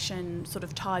decentralisation sort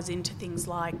of ties into things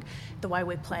like the way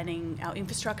we're planning our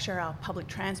infrastructure, our public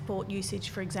transport usage,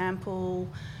 for example,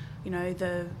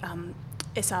 the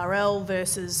SRL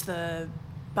versus the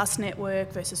bus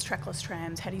network versus trackless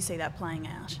trams? How do you see that playing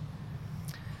out?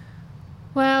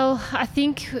 Well, I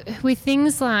think with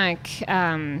things like,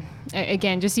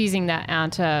 again, just using that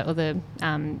outer or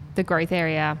the growth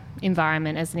area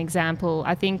environment as an example,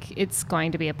 I think it's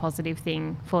going to be a positive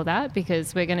thing for that,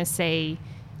 because we're going to see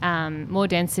more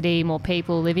density, more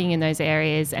people living in those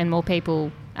areas, and more people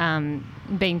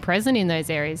being present in those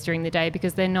areas during the day,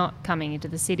 because they're not coming into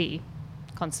the city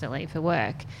constantly for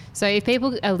work. So if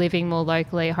people are living more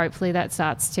locally, hopefully that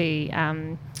starts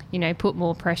to put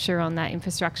more pressure on that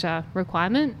infrastructure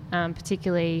requirement,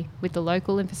 particularly with the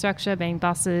local infrastructure being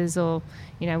buses, or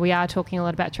we are talking a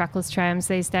lot about trackless trams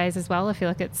these days as well. I feel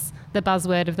like it's the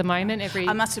buzzword of the moment.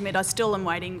 I must admit, I still am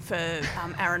waiting for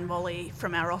Aaron Wally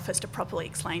from our office to properly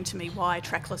explain to me why a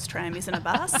trackless tram isn't a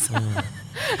bus.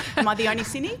 Am I the only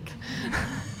cynic?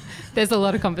 There's a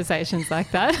lot of conversations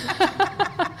like that.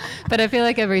 But I feel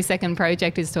like every second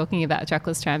project is talking about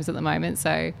trackless trams at the moment,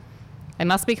 so it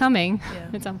must be coming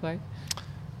at some point.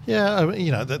 Yeah,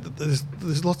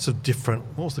 there's lots of different...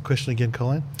 What was the question again,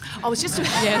 Colleen? I was just...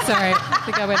 Yeah, sorry. I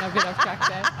think I went a bit off track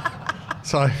there.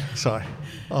 Sorry.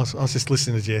 I was just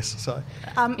listening to Jess. So,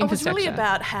 it was really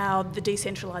about how the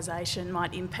decentralisation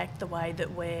might impact the way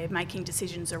that we're making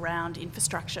decisions around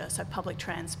infrastructure, so public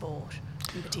transport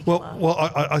in particular.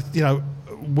 Well,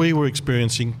 we were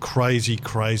experiencing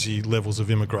crazy levels of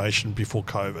immigration before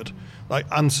COVID, like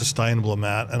unsustainable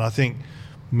amount, and I think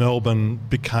Melbourne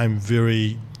became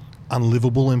very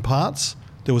unlivable in parts.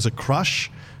 There was a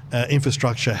crush.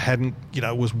 Infrastructure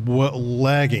was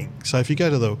lagging. So if you go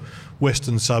to the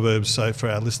western suburbs, so for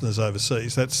our listeners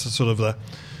overseas, that's sort of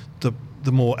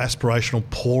the more aspirational,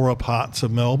 poorer parts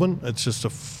of Melbourne. It's just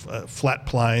flat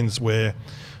plains where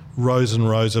rows and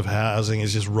rows of housing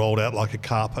is just rolled out like a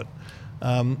carpet.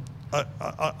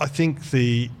 I think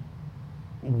the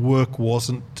work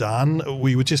wasn't done.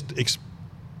 We were just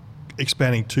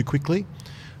expanding too quickly.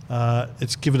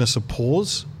 It's given us a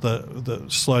pause, the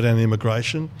slowdown in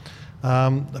immigration.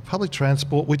 The public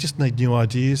transport, we just need new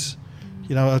ideas.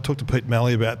 I talked to Pete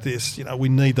Malley about this. We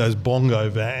need those bongo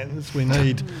vans. We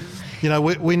need,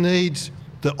 we need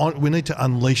to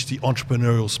unleash the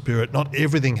entrepreneurial spirit. Not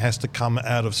everything has to come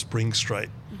out of Spring Street.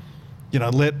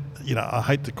 I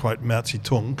hate to quote Mao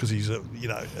Zedong because he's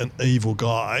an evil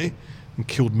guy and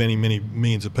killed many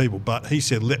millions of people. But he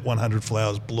said, "Let 100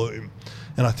 flowers bloom."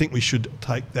 And I think we should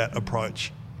take that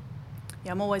approach.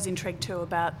 Yeah, I'm always intrigued too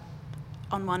about,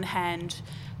 on one hand,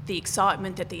 the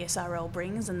excitement that the SRL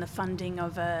brings and the funding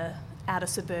of a outer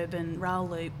suburban rail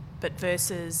loop, but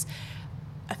versus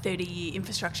a 30-year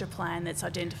infrastructure plan that's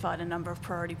identified a number of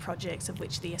priority projects of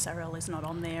which the SRL is not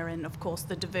on there, and of course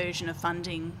the diversion of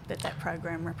funding that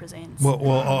program represents. Well,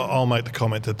 I'll make the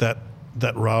comment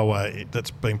that railway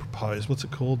that's being proposed, what's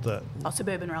it called?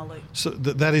 Suburban rail loop. So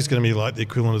that is going to be like the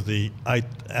equivalent of the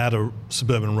outer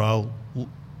suburban rail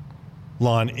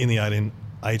line in the 1880s,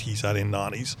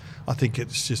 1890s. I think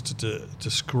it's just a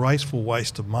disgraceful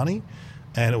waste of money,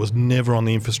 and it was never on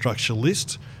the infrastructure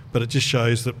list, but it just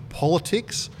shows that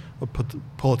politicians'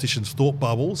 thought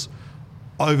bubbles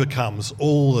overcomes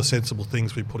all the sensible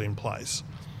things we put in place.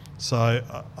 So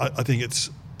I think it's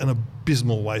an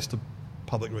abysmal waste of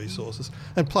public resources.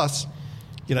 And plus,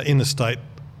 in the state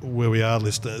where we are,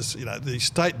 listeners, the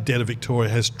state debt of Victoria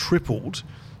has tripled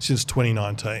since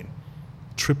 2019.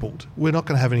 Tripled. We're not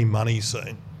going to have any money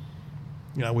soon.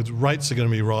 With rates are going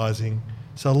to be rising.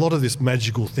 So a lot of this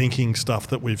magical thinking stuff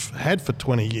that we've had for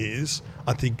 20 years,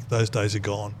 I think those days are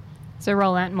gone. So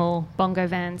roll out more bongo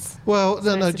vans. Well,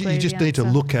 no, you just need to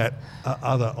look at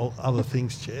other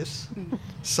things, Jess.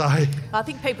 So I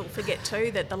think people forget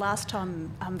too that the last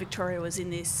time Victoria was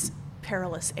in this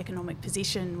perilous economic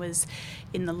position was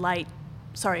in the late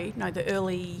the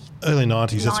early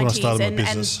 90s. That's when I started my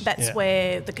business. And that's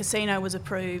where the casino was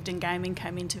approved and gaming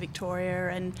came into Victoria.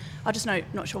 And I just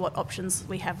not sure what options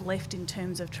we have left in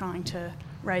terms of trying to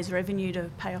raise revenue to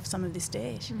pay off some of this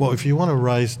debt. Well, if you want to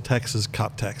raise taxes,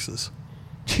 cut taxes.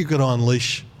 You've got to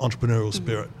unleash entrepreneurial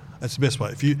spirit. That's the best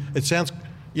way. It sounds,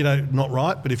 not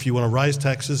right, but if you want to raise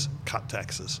taxes, cut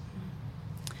taxes.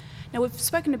 Now, we've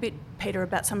spoken a bit, Peter,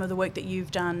 about some of the work that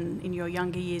you've done in your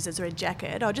younger years as a Red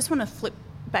Jacket. I just want to flip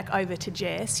back over to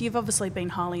Jess. You've obviously been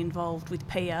highly involved with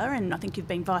PIA, and I think you've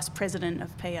been Vice President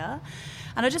of PIA.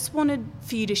 And I just wanted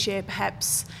for you to share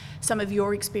perhaps some of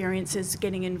your experiences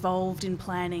getting involved in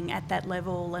planning at that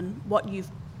level and what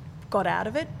you've got out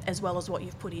of it as well as what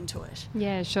you've put into it.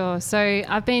 Yeah, sure. So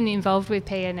I've been involved with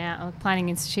PIA now, or Planning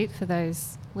Institute for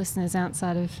those listeners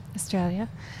outside of Australia.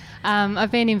 I've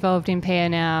been involved in PIA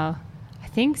now, I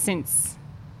think, since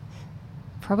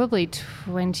probably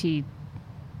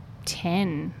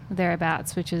 2010,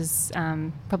 thereabouts, which is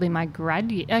probably my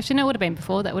grad year. Actually, no, it would have been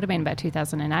before that. It would have been about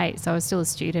 2008. So I was still a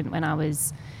student when I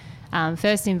was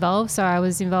first involved. So I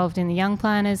was involved in the Young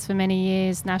Planners for many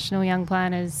years, National Young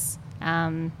Planners,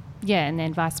 and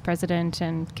then Vice President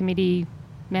and committee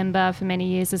member for many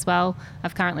years as well.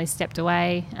 I've currently stepped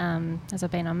away as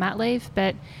I've been on mat leave,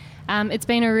 but it's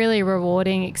been a really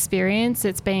rewarding experience.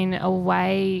 It's been a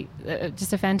way,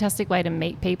 just a fantastic way to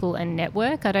meet people and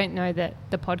network. I don't know that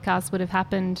the podcast would have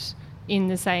happened in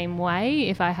the same way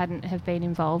if I hadn't have been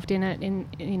involved in it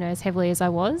as heavily as I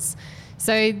was.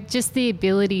 So just the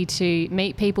ability to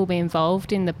meet people, be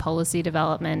involved in the policy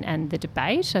development and the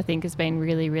debate, I think has been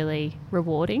really, really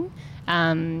rewarding.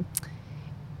 I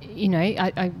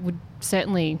would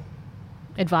certainly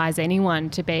advise anyone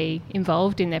to be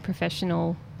involved in their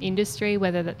professional industry,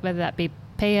 whether that be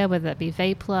PIA, whether that be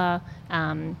VPLA,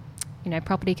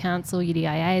 Property Council,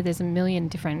 UDIA. There's a million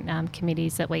different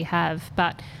committees that we have.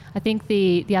 But I think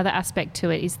the other aspect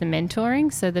to it is the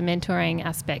mentoring. So the mentoring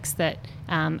aspects that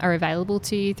are available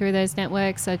to you through those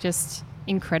networks are just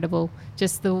incredible.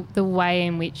 Just the way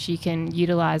in which you can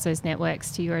utilise those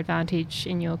networks to your advantage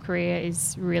in your career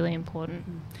is really important.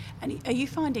 And are you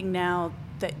finding now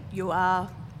that you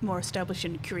are more established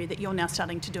in your career that you're now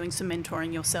starting to doing some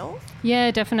mentoring yourself? Yeah,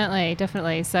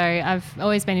 definitely. So I've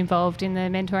always been involved in the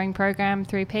mentoring program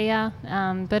through PIA,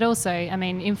 but also,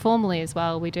 informally as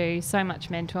well, we do so much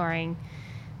mentoring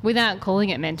without calling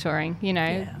it mentoring.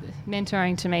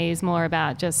 Mentoring to me is more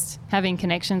about just having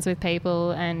connections with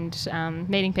people and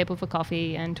meeting people for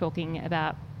coffee and talking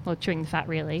about, or chewing the fat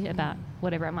really, about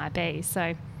whatever it might be.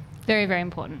 So very, very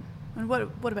important. And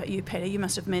what about you, Peter? You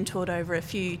must have mentored over a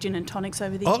few gin and tonics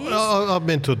over the years. I've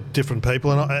mentored different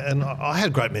people, and I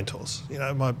had great mentors.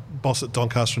 My boss at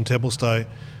Doncaster and Templestowe, when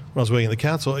I was working in the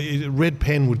council, red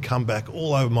pen would come back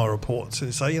all over my reports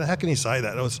and say, how can you say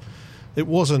that? It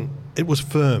was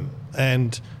firm,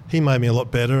 and he made me a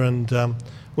lot better. And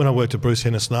when I worked at Bruce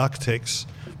Henderson Architects,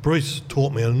 Bruce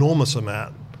taught me an enormous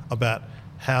amount about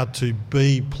how to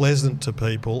be pleasant to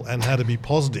people and how to be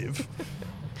positive.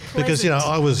 Because,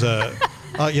 I was, I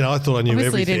thought I knew Obviously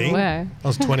everything. Didn't work. I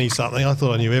was 20-something. I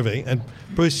thought I knew everything. And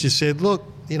Bruce just said, look,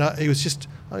 he was just,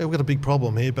 we've got a big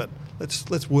problem here, but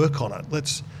let's work on it.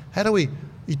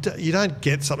 You don't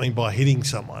get something by hitting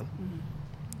someone.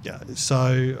 Yeah.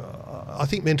 So I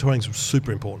think mentoring is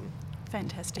super important.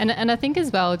 Fantastic. And I think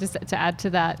as well, just to add to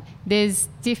that, there's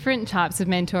different types of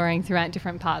mentoring throughout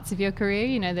different parts of your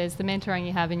career. There's the mentoring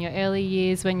you have in your early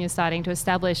years when you're starting to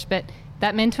establish, but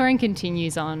that mentoring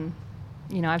continues on.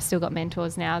 I've still got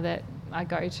mentors now that I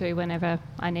go to whenever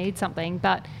I need something,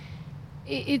 but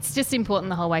it's just important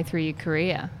the whole way through your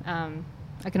career.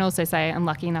 I can also say I'm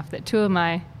lucky enough that two of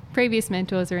my previous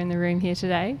mentors are in the room here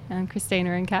today,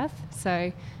 Christina and Kath.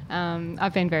 So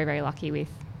I've been very, very lucky with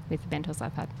the mentors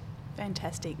I've had.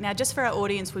 Fantastic. Now, just for our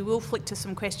audience, we will flick to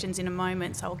some questions in a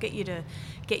moment, so I'll get you to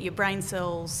get your brain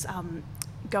cells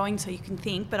going so you can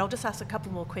think, but I'll just ask a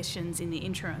couple more questions in the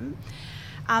interim.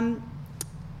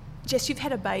 Jess, you've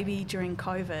had a baby during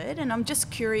COVID, and I'm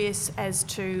just curious as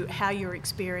to how your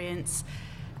experience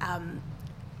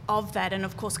of that, and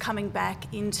of course coming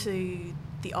back into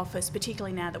the office,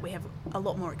 particularly now that we have a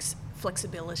lot more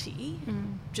flexibility,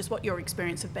 just what your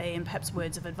experience would be, and perhaps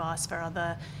words of advice for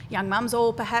other young mums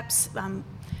or perhaps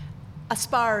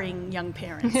aspiring young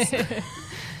parents.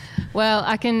 Well,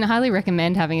 I can highly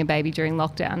recommend having a baby during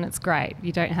lockdown. It's great.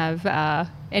 You don't have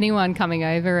anyone coming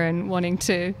over and wanting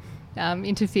to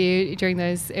interfere during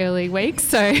those early weeks.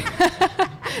 So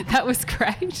that was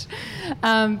great.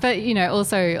 But,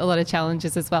 also a lot of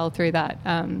challenges as well through that.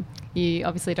 You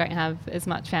obviously don't have as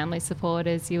much family support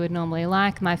as you would normally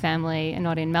like. My family are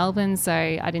not in Melbourne, so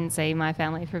I didn't see my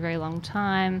family for a very long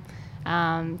time.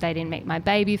 They didn't meet my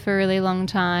baby for a really long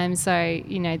time. So,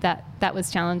 you know, that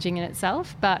was challenging in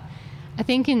itself. But I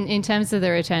think in terms of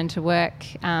the return to work,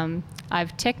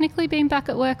 I've technically been back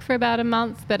at work for about a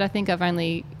month, but I think I've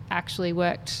only actually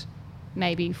worked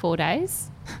maybe 4 days,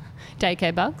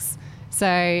 daycare bugs.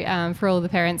 So for all the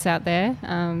parents out there,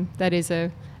 that is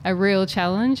a real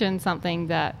challenge and something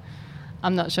that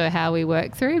I'm not sure how we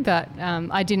work through, but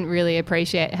I didn't really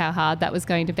appreciate how hard that was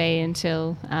going to be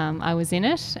until I was in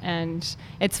it. And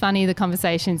it's funny, the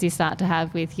conversations you start to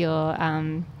have with your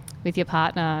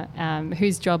partner,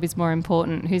 whose job is more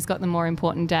important, who's got the more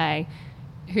important day,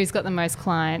 who's got the most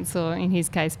clients, or in his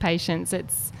case, patients.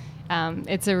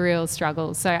 It's a real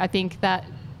struggle. So I think that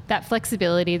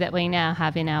flexibility that we now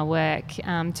have in our work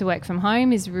to work from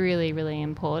home is really, really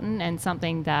important, and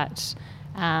something that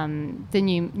the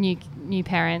new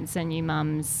parents and new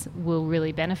mums will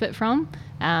really benefit from.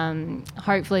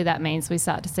 Hopefully that means we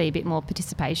start to see a bit more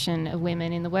participation of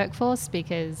women in the workforce,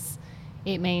 because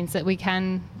it means that we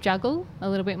can juggle a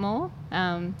little bit more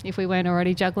if we weren't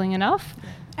already juggling enough.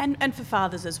 And for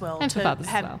fathers as well,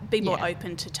 be more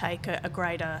open to take a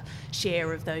greater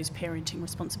share of those parenting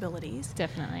responsibilities.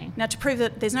 Definitely. Now, to prove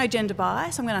that there's no gender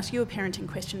bias, I'm going to ask you a parenting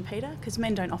question, Peter, because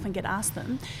men don't often get asked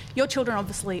them. Your children are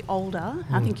obviously older.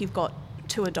 I think you've got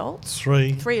 2 adults.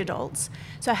 Three adults.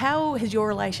 So how has your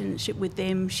relationship with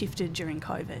them shifted during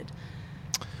COVID?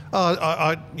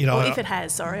 If it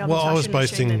has, sorry. I was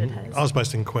based in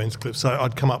Queenscliff, so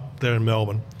I'd come up there in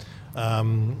Melbourne.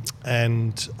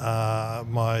 And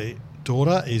my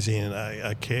daughter is in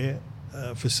a care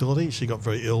facility. She got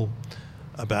very ill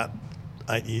about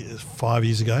 5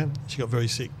 years ago. She got very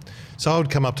sick. So I would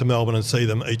come up to Melbourne and see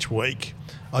them each week.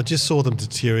 I just saw them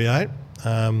deteriorate.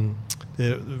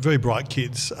 They're very bright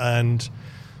kids, and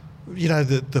you know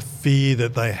the fear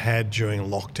that they had during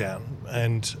lockdown,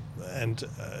 and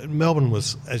Melbourne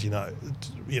was, as you know,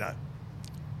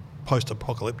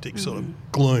 post-apocalyptic sort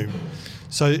of gloom.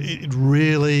 So it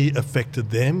really affected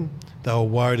them. They were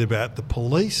worried about the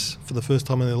police for the first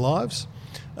time in their lives.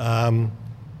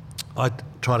 I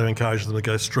tried to encourage them to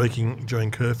go streaking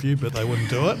during curfew, but they wouldn't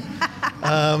do it.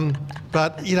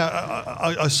 But, you know,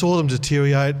 I saw them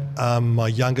deteriorate. My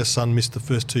youngest son missed the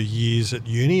first 2 years at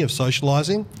uni of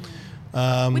socialising.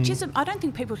 Which is, I don't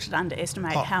think people should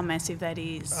underestimate how massive that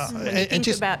is. When you think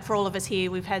about, for all of us here,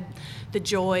 we've had the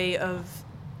joy of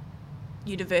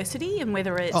university, and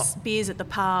whether it's beers at the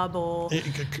pub or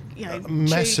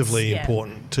massively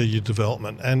important to your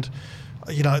development. And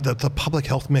you know the public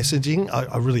health messaging,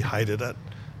 I really hated it.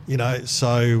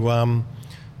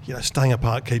 Staying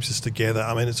apart keeps us together.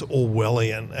 I mean, it's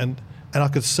Orwellian, and I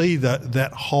could see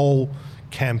that whole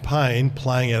campaign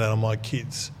playing out on my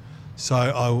kids. So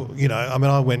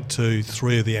I went to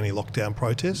 3 of the anti-lockdown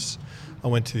protests. I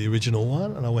went to the original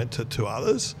one, and I went to 2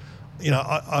 others.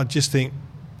 I just think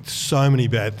so many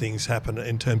bad things happen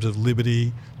in terms of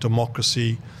liberty,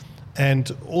 democracy,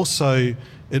 and also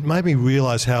it made me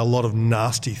realise how a lot of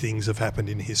nasty things have happened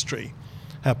in history,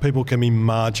 how people can be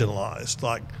marginalised,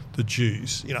 like the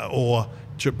Jews, or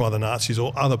by the Nazis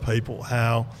or other people,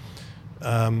 how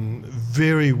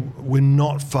we're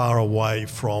not far away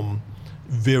from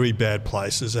very bad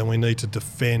places, and we need to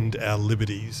defend our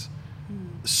liberties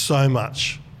so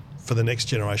much for the next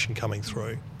generation coming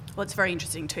through. Well, it's very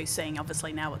interesting too, seeing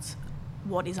obviously now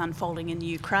what is unfolding in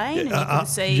Ukraine, and you can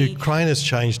see Ukraine has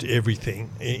changed everything.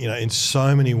 In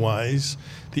so many ways,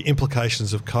 the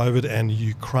implications of COVID and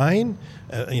Ukraine,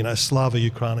 Slava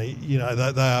Ukraini,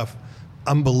 they are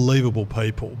unbelievable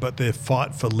people, but their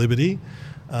fight for liberty,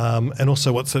 and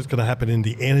also what's going to happen in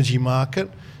the energy market.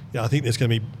 I think there's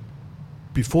going to be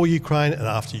before Ukraine and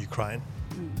after Ukraine.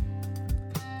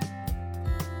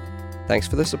 Thanks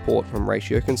for the support from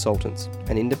Ratio Consultants,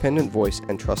 an independent voice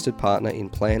and trusted partner in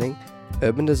planning,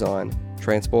 urban design,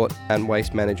 transport and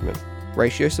waste management.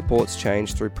 Ratio supports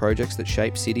change through projects that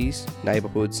shape cities,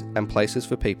 neighbourhoods and places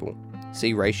for people.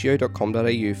 See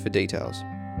ratio.com.au for details.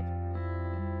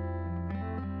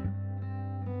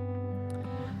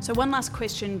 So one last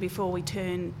question before we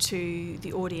turn to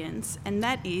the audience, and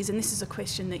that is, and this is a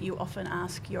question that you often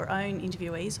ask your own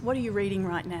interviewees, what are you reading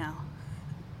right now?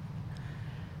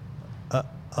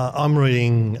 I'm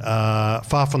reading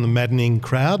Far From the Maddening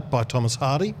Crowd by Thomas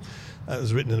Hardy. It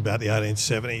was written in about the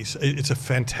 1870s. It's a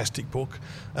fantastic book.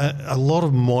 A lot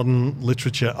of modern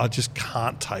literature I just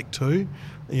can't take to.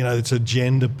 It's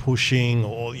agenda pushing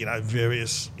or,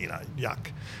 various,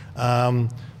 yuck.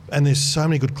 And there's so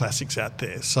many good classics out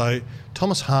there. So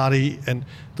Thomas Hardy, and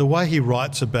the way he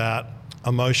writes about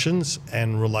emotions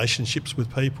and relationships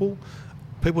with people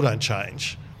don't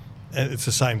change. And it's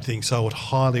the same thing. So I would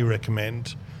highly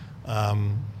recommend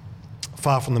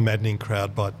Far from the Maddening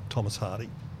Crowd by Thomas Hardy.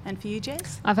 And for you,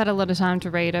 Jess? I've had a lot of time to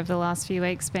read over the last few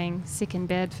weeks, being sick in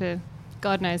bed for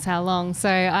God knows how long. So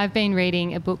I've been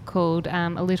reading a book called A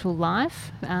Little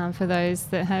Life, for those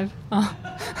that have... Oh,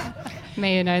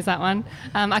 Mia knows that one.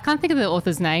 I can't think of the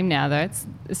author's name now, though. It's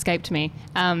escaped me.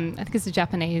 I think it's a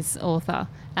Japanese author.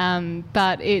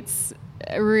 But it's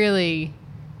really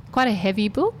quite a heavy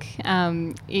book.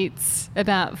 It's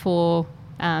about four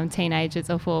teenagers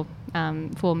or four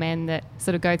men that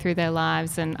sort of go through their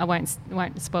lives, and I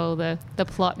won't spoil the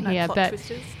plot here, plot but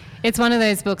twisters. It's one of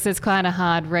those books that's quite a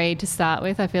hard read to start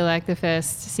with. I feel like the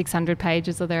first 600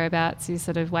 pages or thereabouts, you're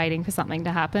sort of waiting for something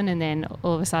to happen, and then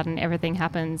all of a sudden everything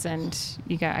happens and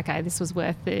you go, okay, this was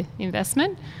worth the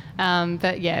investment.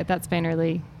 But yeah, that's been a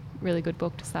really, really good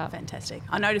book to start. Fantastic.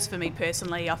 I noticed for me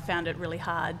personally, I found it really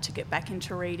hard to get back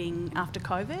into reading after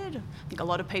COVID. I think a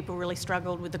lot of people really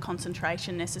struggled with the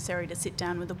concentration necessary to sit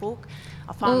down with a book.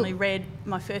 I finally read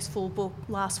my first full book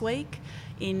last week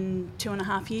in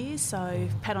 2.5 years, so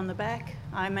pat on the back.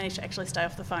 I managed to actually stay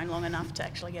off the phone long enough to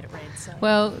actually get it read. So.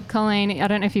 Well, Colleen, I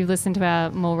don't know if you've listened to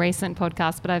our more recent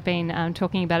podcast, but I've been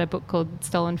talking about a book called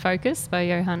Stolen Focus by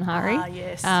Johann Hari.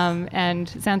 Yes.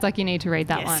 And it sounds like you need to read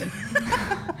that one.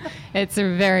 It's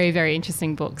a very, very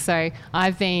interesting book. So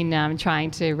I've been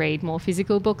trying to read more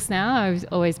physical books now. I've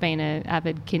always been an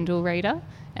avid Kindle reader,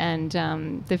 and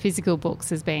the physical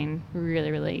books has been really,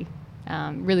 really,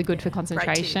 really good for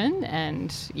concentration,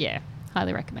 and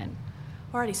highly recommend.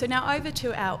 Alrighty, so now over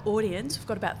to our audience. We've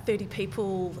got about 30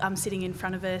 people sitting in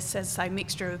front of us, as I say,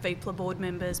 mixture of VPLA board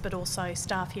members, but also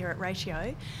staff here at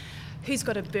Ratio. Who's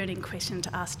got a burning question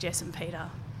to ask Jess and Peter?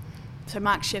 So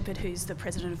Mark Shepherd, who's the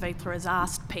president of VPLA, has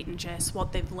asked Pete and Jess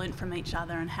what they've learnt from each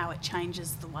other and how it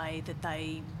changes the way that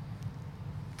they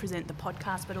present the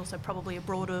podcast, but also probably a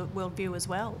broader worldview as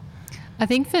well. I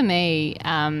think for me,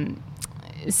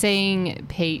 seeing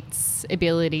Pete's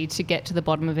ability to get to the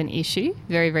bottom of an issue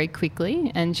very, very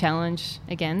quickly and challenge,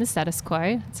 again, the status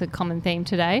quo, it's a common theme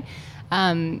today,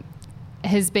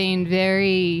 has been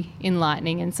very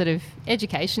enlightening and sort of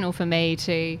educational for me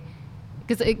to...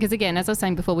 Because again, as I was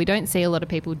saying before, we don't see a lot of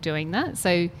people doing that.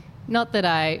 So not that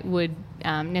I would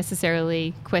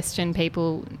necessarily question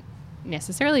people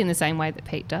necessarily in the same way that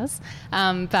Pete does,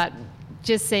 but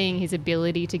just seeing his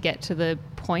ability to get to the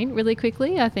point really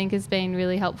quickly, I think has been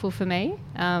really helpful for me.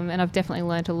 And I've definitely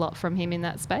learnt a lot from him in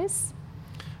that space.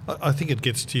 I think it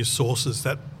gets to your sources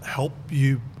that help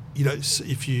you,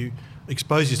 if you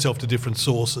expose yourself to different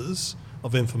sources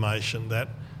of information, that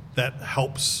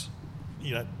helps,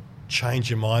 change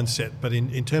your mindset. But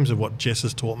in terms of what Jess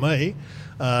has taught me,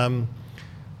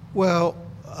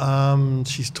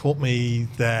 she's taught me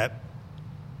that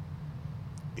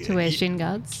to wear shin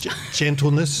guards.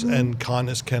 Gentleness and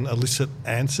kindness can elicit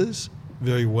answers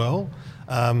very well.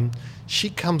 She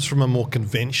comes from a more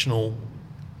conventional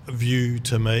view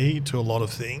to me, to a lot of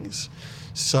things.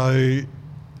 So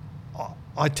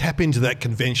I tap into that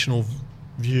conventional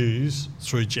views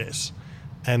through Jess.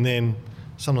 And then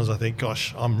sometimes I think,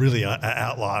 gosh, I'm really an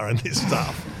outlier in this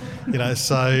stuff.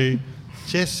 So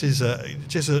Jess is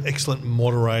an excellent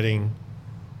moderating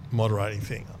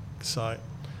thing. So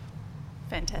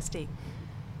fantastic.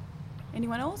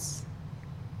 Anyone else?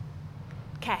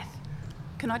 Kath,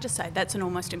 can I just say that's an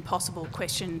almost impossible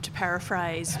question to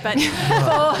paraphrase, but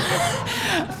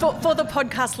for the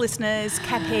podcast listeners,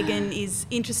 Kath Hagen is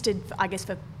interested, I guess,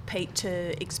 for Pete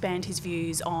to expand his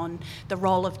views on the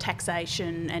role of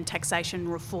taxation and taxation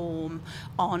reform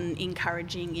on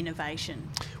encouraging innovation.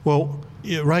 Well,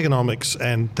 Reaganomics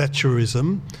and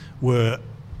Thatcherism were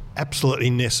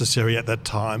absolutely necessary at that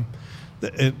time.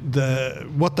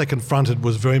 What they confronted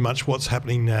was very much what's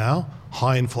happening now: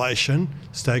 high inflation,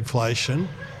 stagflation,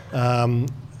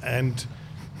 and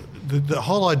the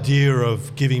whole idea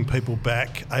of giving people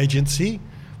back agency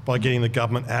by getting the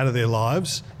government out of their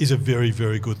lives is a very,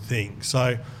 very good thing.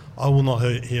 So I will not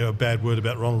hear a bad word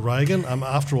about Ronald Reagan.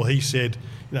 After all, he said,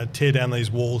 tear down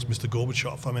these walls, Mr.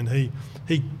 Gorbachev. I mean,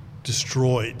 he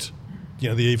destroyed, the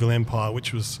evil empire,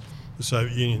 which was the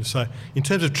Soviet Union. So in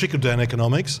terms of trickle-down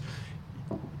economics,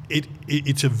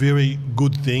 it's a very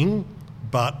good thing,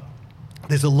 but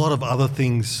there's a lot of other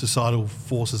things, societal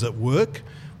forces at work,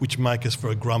 which make us for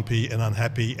a grumpy and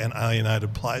unhappy and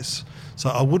alienated place. So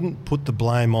I wouldn't put the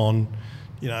blame on,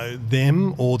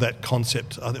 them or that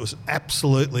concept. I think it was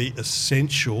absolutely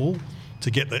essential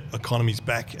to get the economies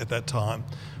back at that time.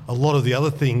 A lot of the other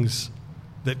things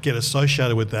that get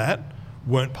associated with that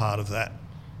weren't part of that.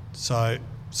 So,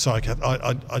 sorry, Kath,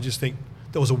 I just think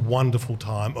that was a wonderful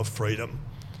time of freedom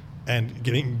and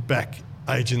getting back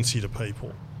agency to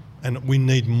people. And we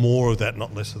need more of that,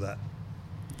 not less of that.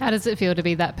 How does it feel to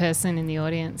be that person in the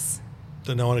audience?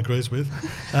 That no one agrees with.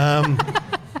 No,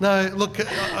 look,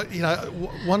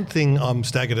 one thing I'm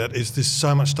staggered at is there's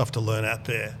so much stuff to learn out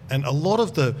there. And a lot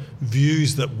of the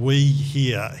views that we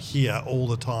hear all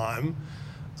the time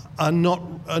are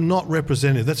not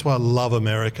representative. That's why I love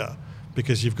America,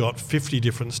 because you've got 50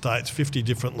 different states, 50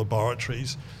 different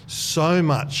laboratories, so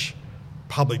much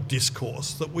public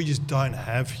discourse that we just don't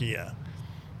have here.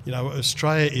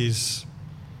 Australia is...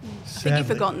 I think you've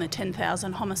forgotten the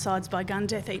 10,000 homicides by gun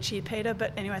death each year, Peter,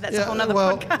 but anyway, that's a whole nother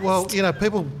podcast. Well,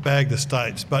 people bag the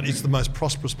States, but it's the most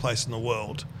prosperous place in the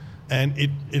world, and it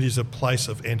is a place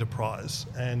of enterprise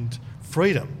and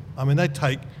freedom. I mean, they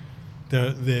take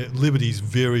their liberties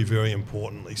very, very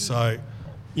importantly. So,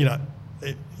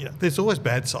 there's always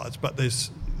bad sides, but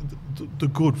there's the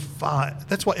good far.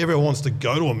 That's why everyone wants to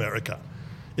go to America.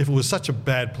 If it was such a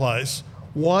bad place,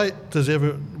 why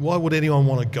would anyone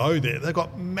want to go there? They've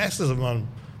got masses of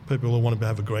people who want to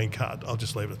have a green card. I'll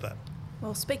just leave it at that.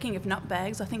 Well, speaking of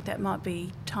nutbags, I think that might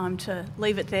be time to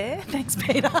leave it there. Thanks,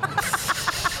 Peter.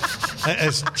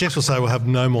 As Jess will say, we'll have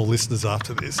no more listeners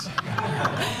after this.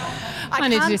 I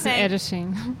need to do some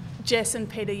editing. Jess and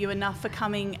Peter, you enough for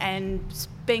coming and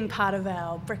being part of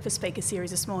our Breakfast Speaker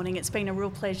series this morning. It's been a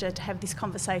real pleasure to have this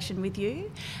conversation with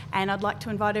you, and I'd like to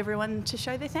invite everyone to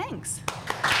show their thanks.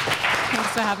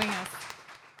 Thanks for having us.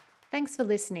 Thanks for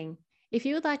listening. If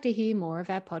you would like to hear more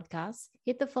of our podcasts,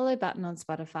 hit the follow button on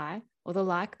Spotify, or the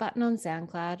like button on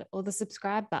SoundCloud, or the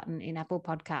subscribe button in Apple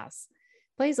Podcasts.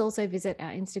 Please also visit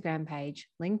our Instagram page,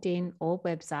 LinkedIn, or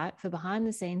website for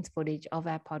behind-the-scenes footage of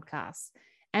our podcasts,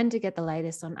 and to get the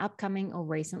latest on upcoming or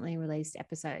recently released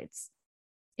episodes.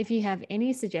 If you have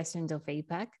any suggestions or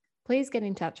feedback, please get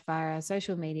in touch via our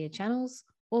social media channels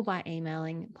or by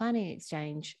emailing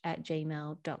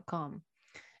planningexchange@gmail.com.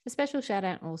 A special shout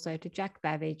out also to Jack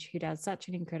Babbage, who does such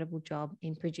an incredible job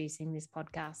in producing this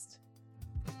podcast.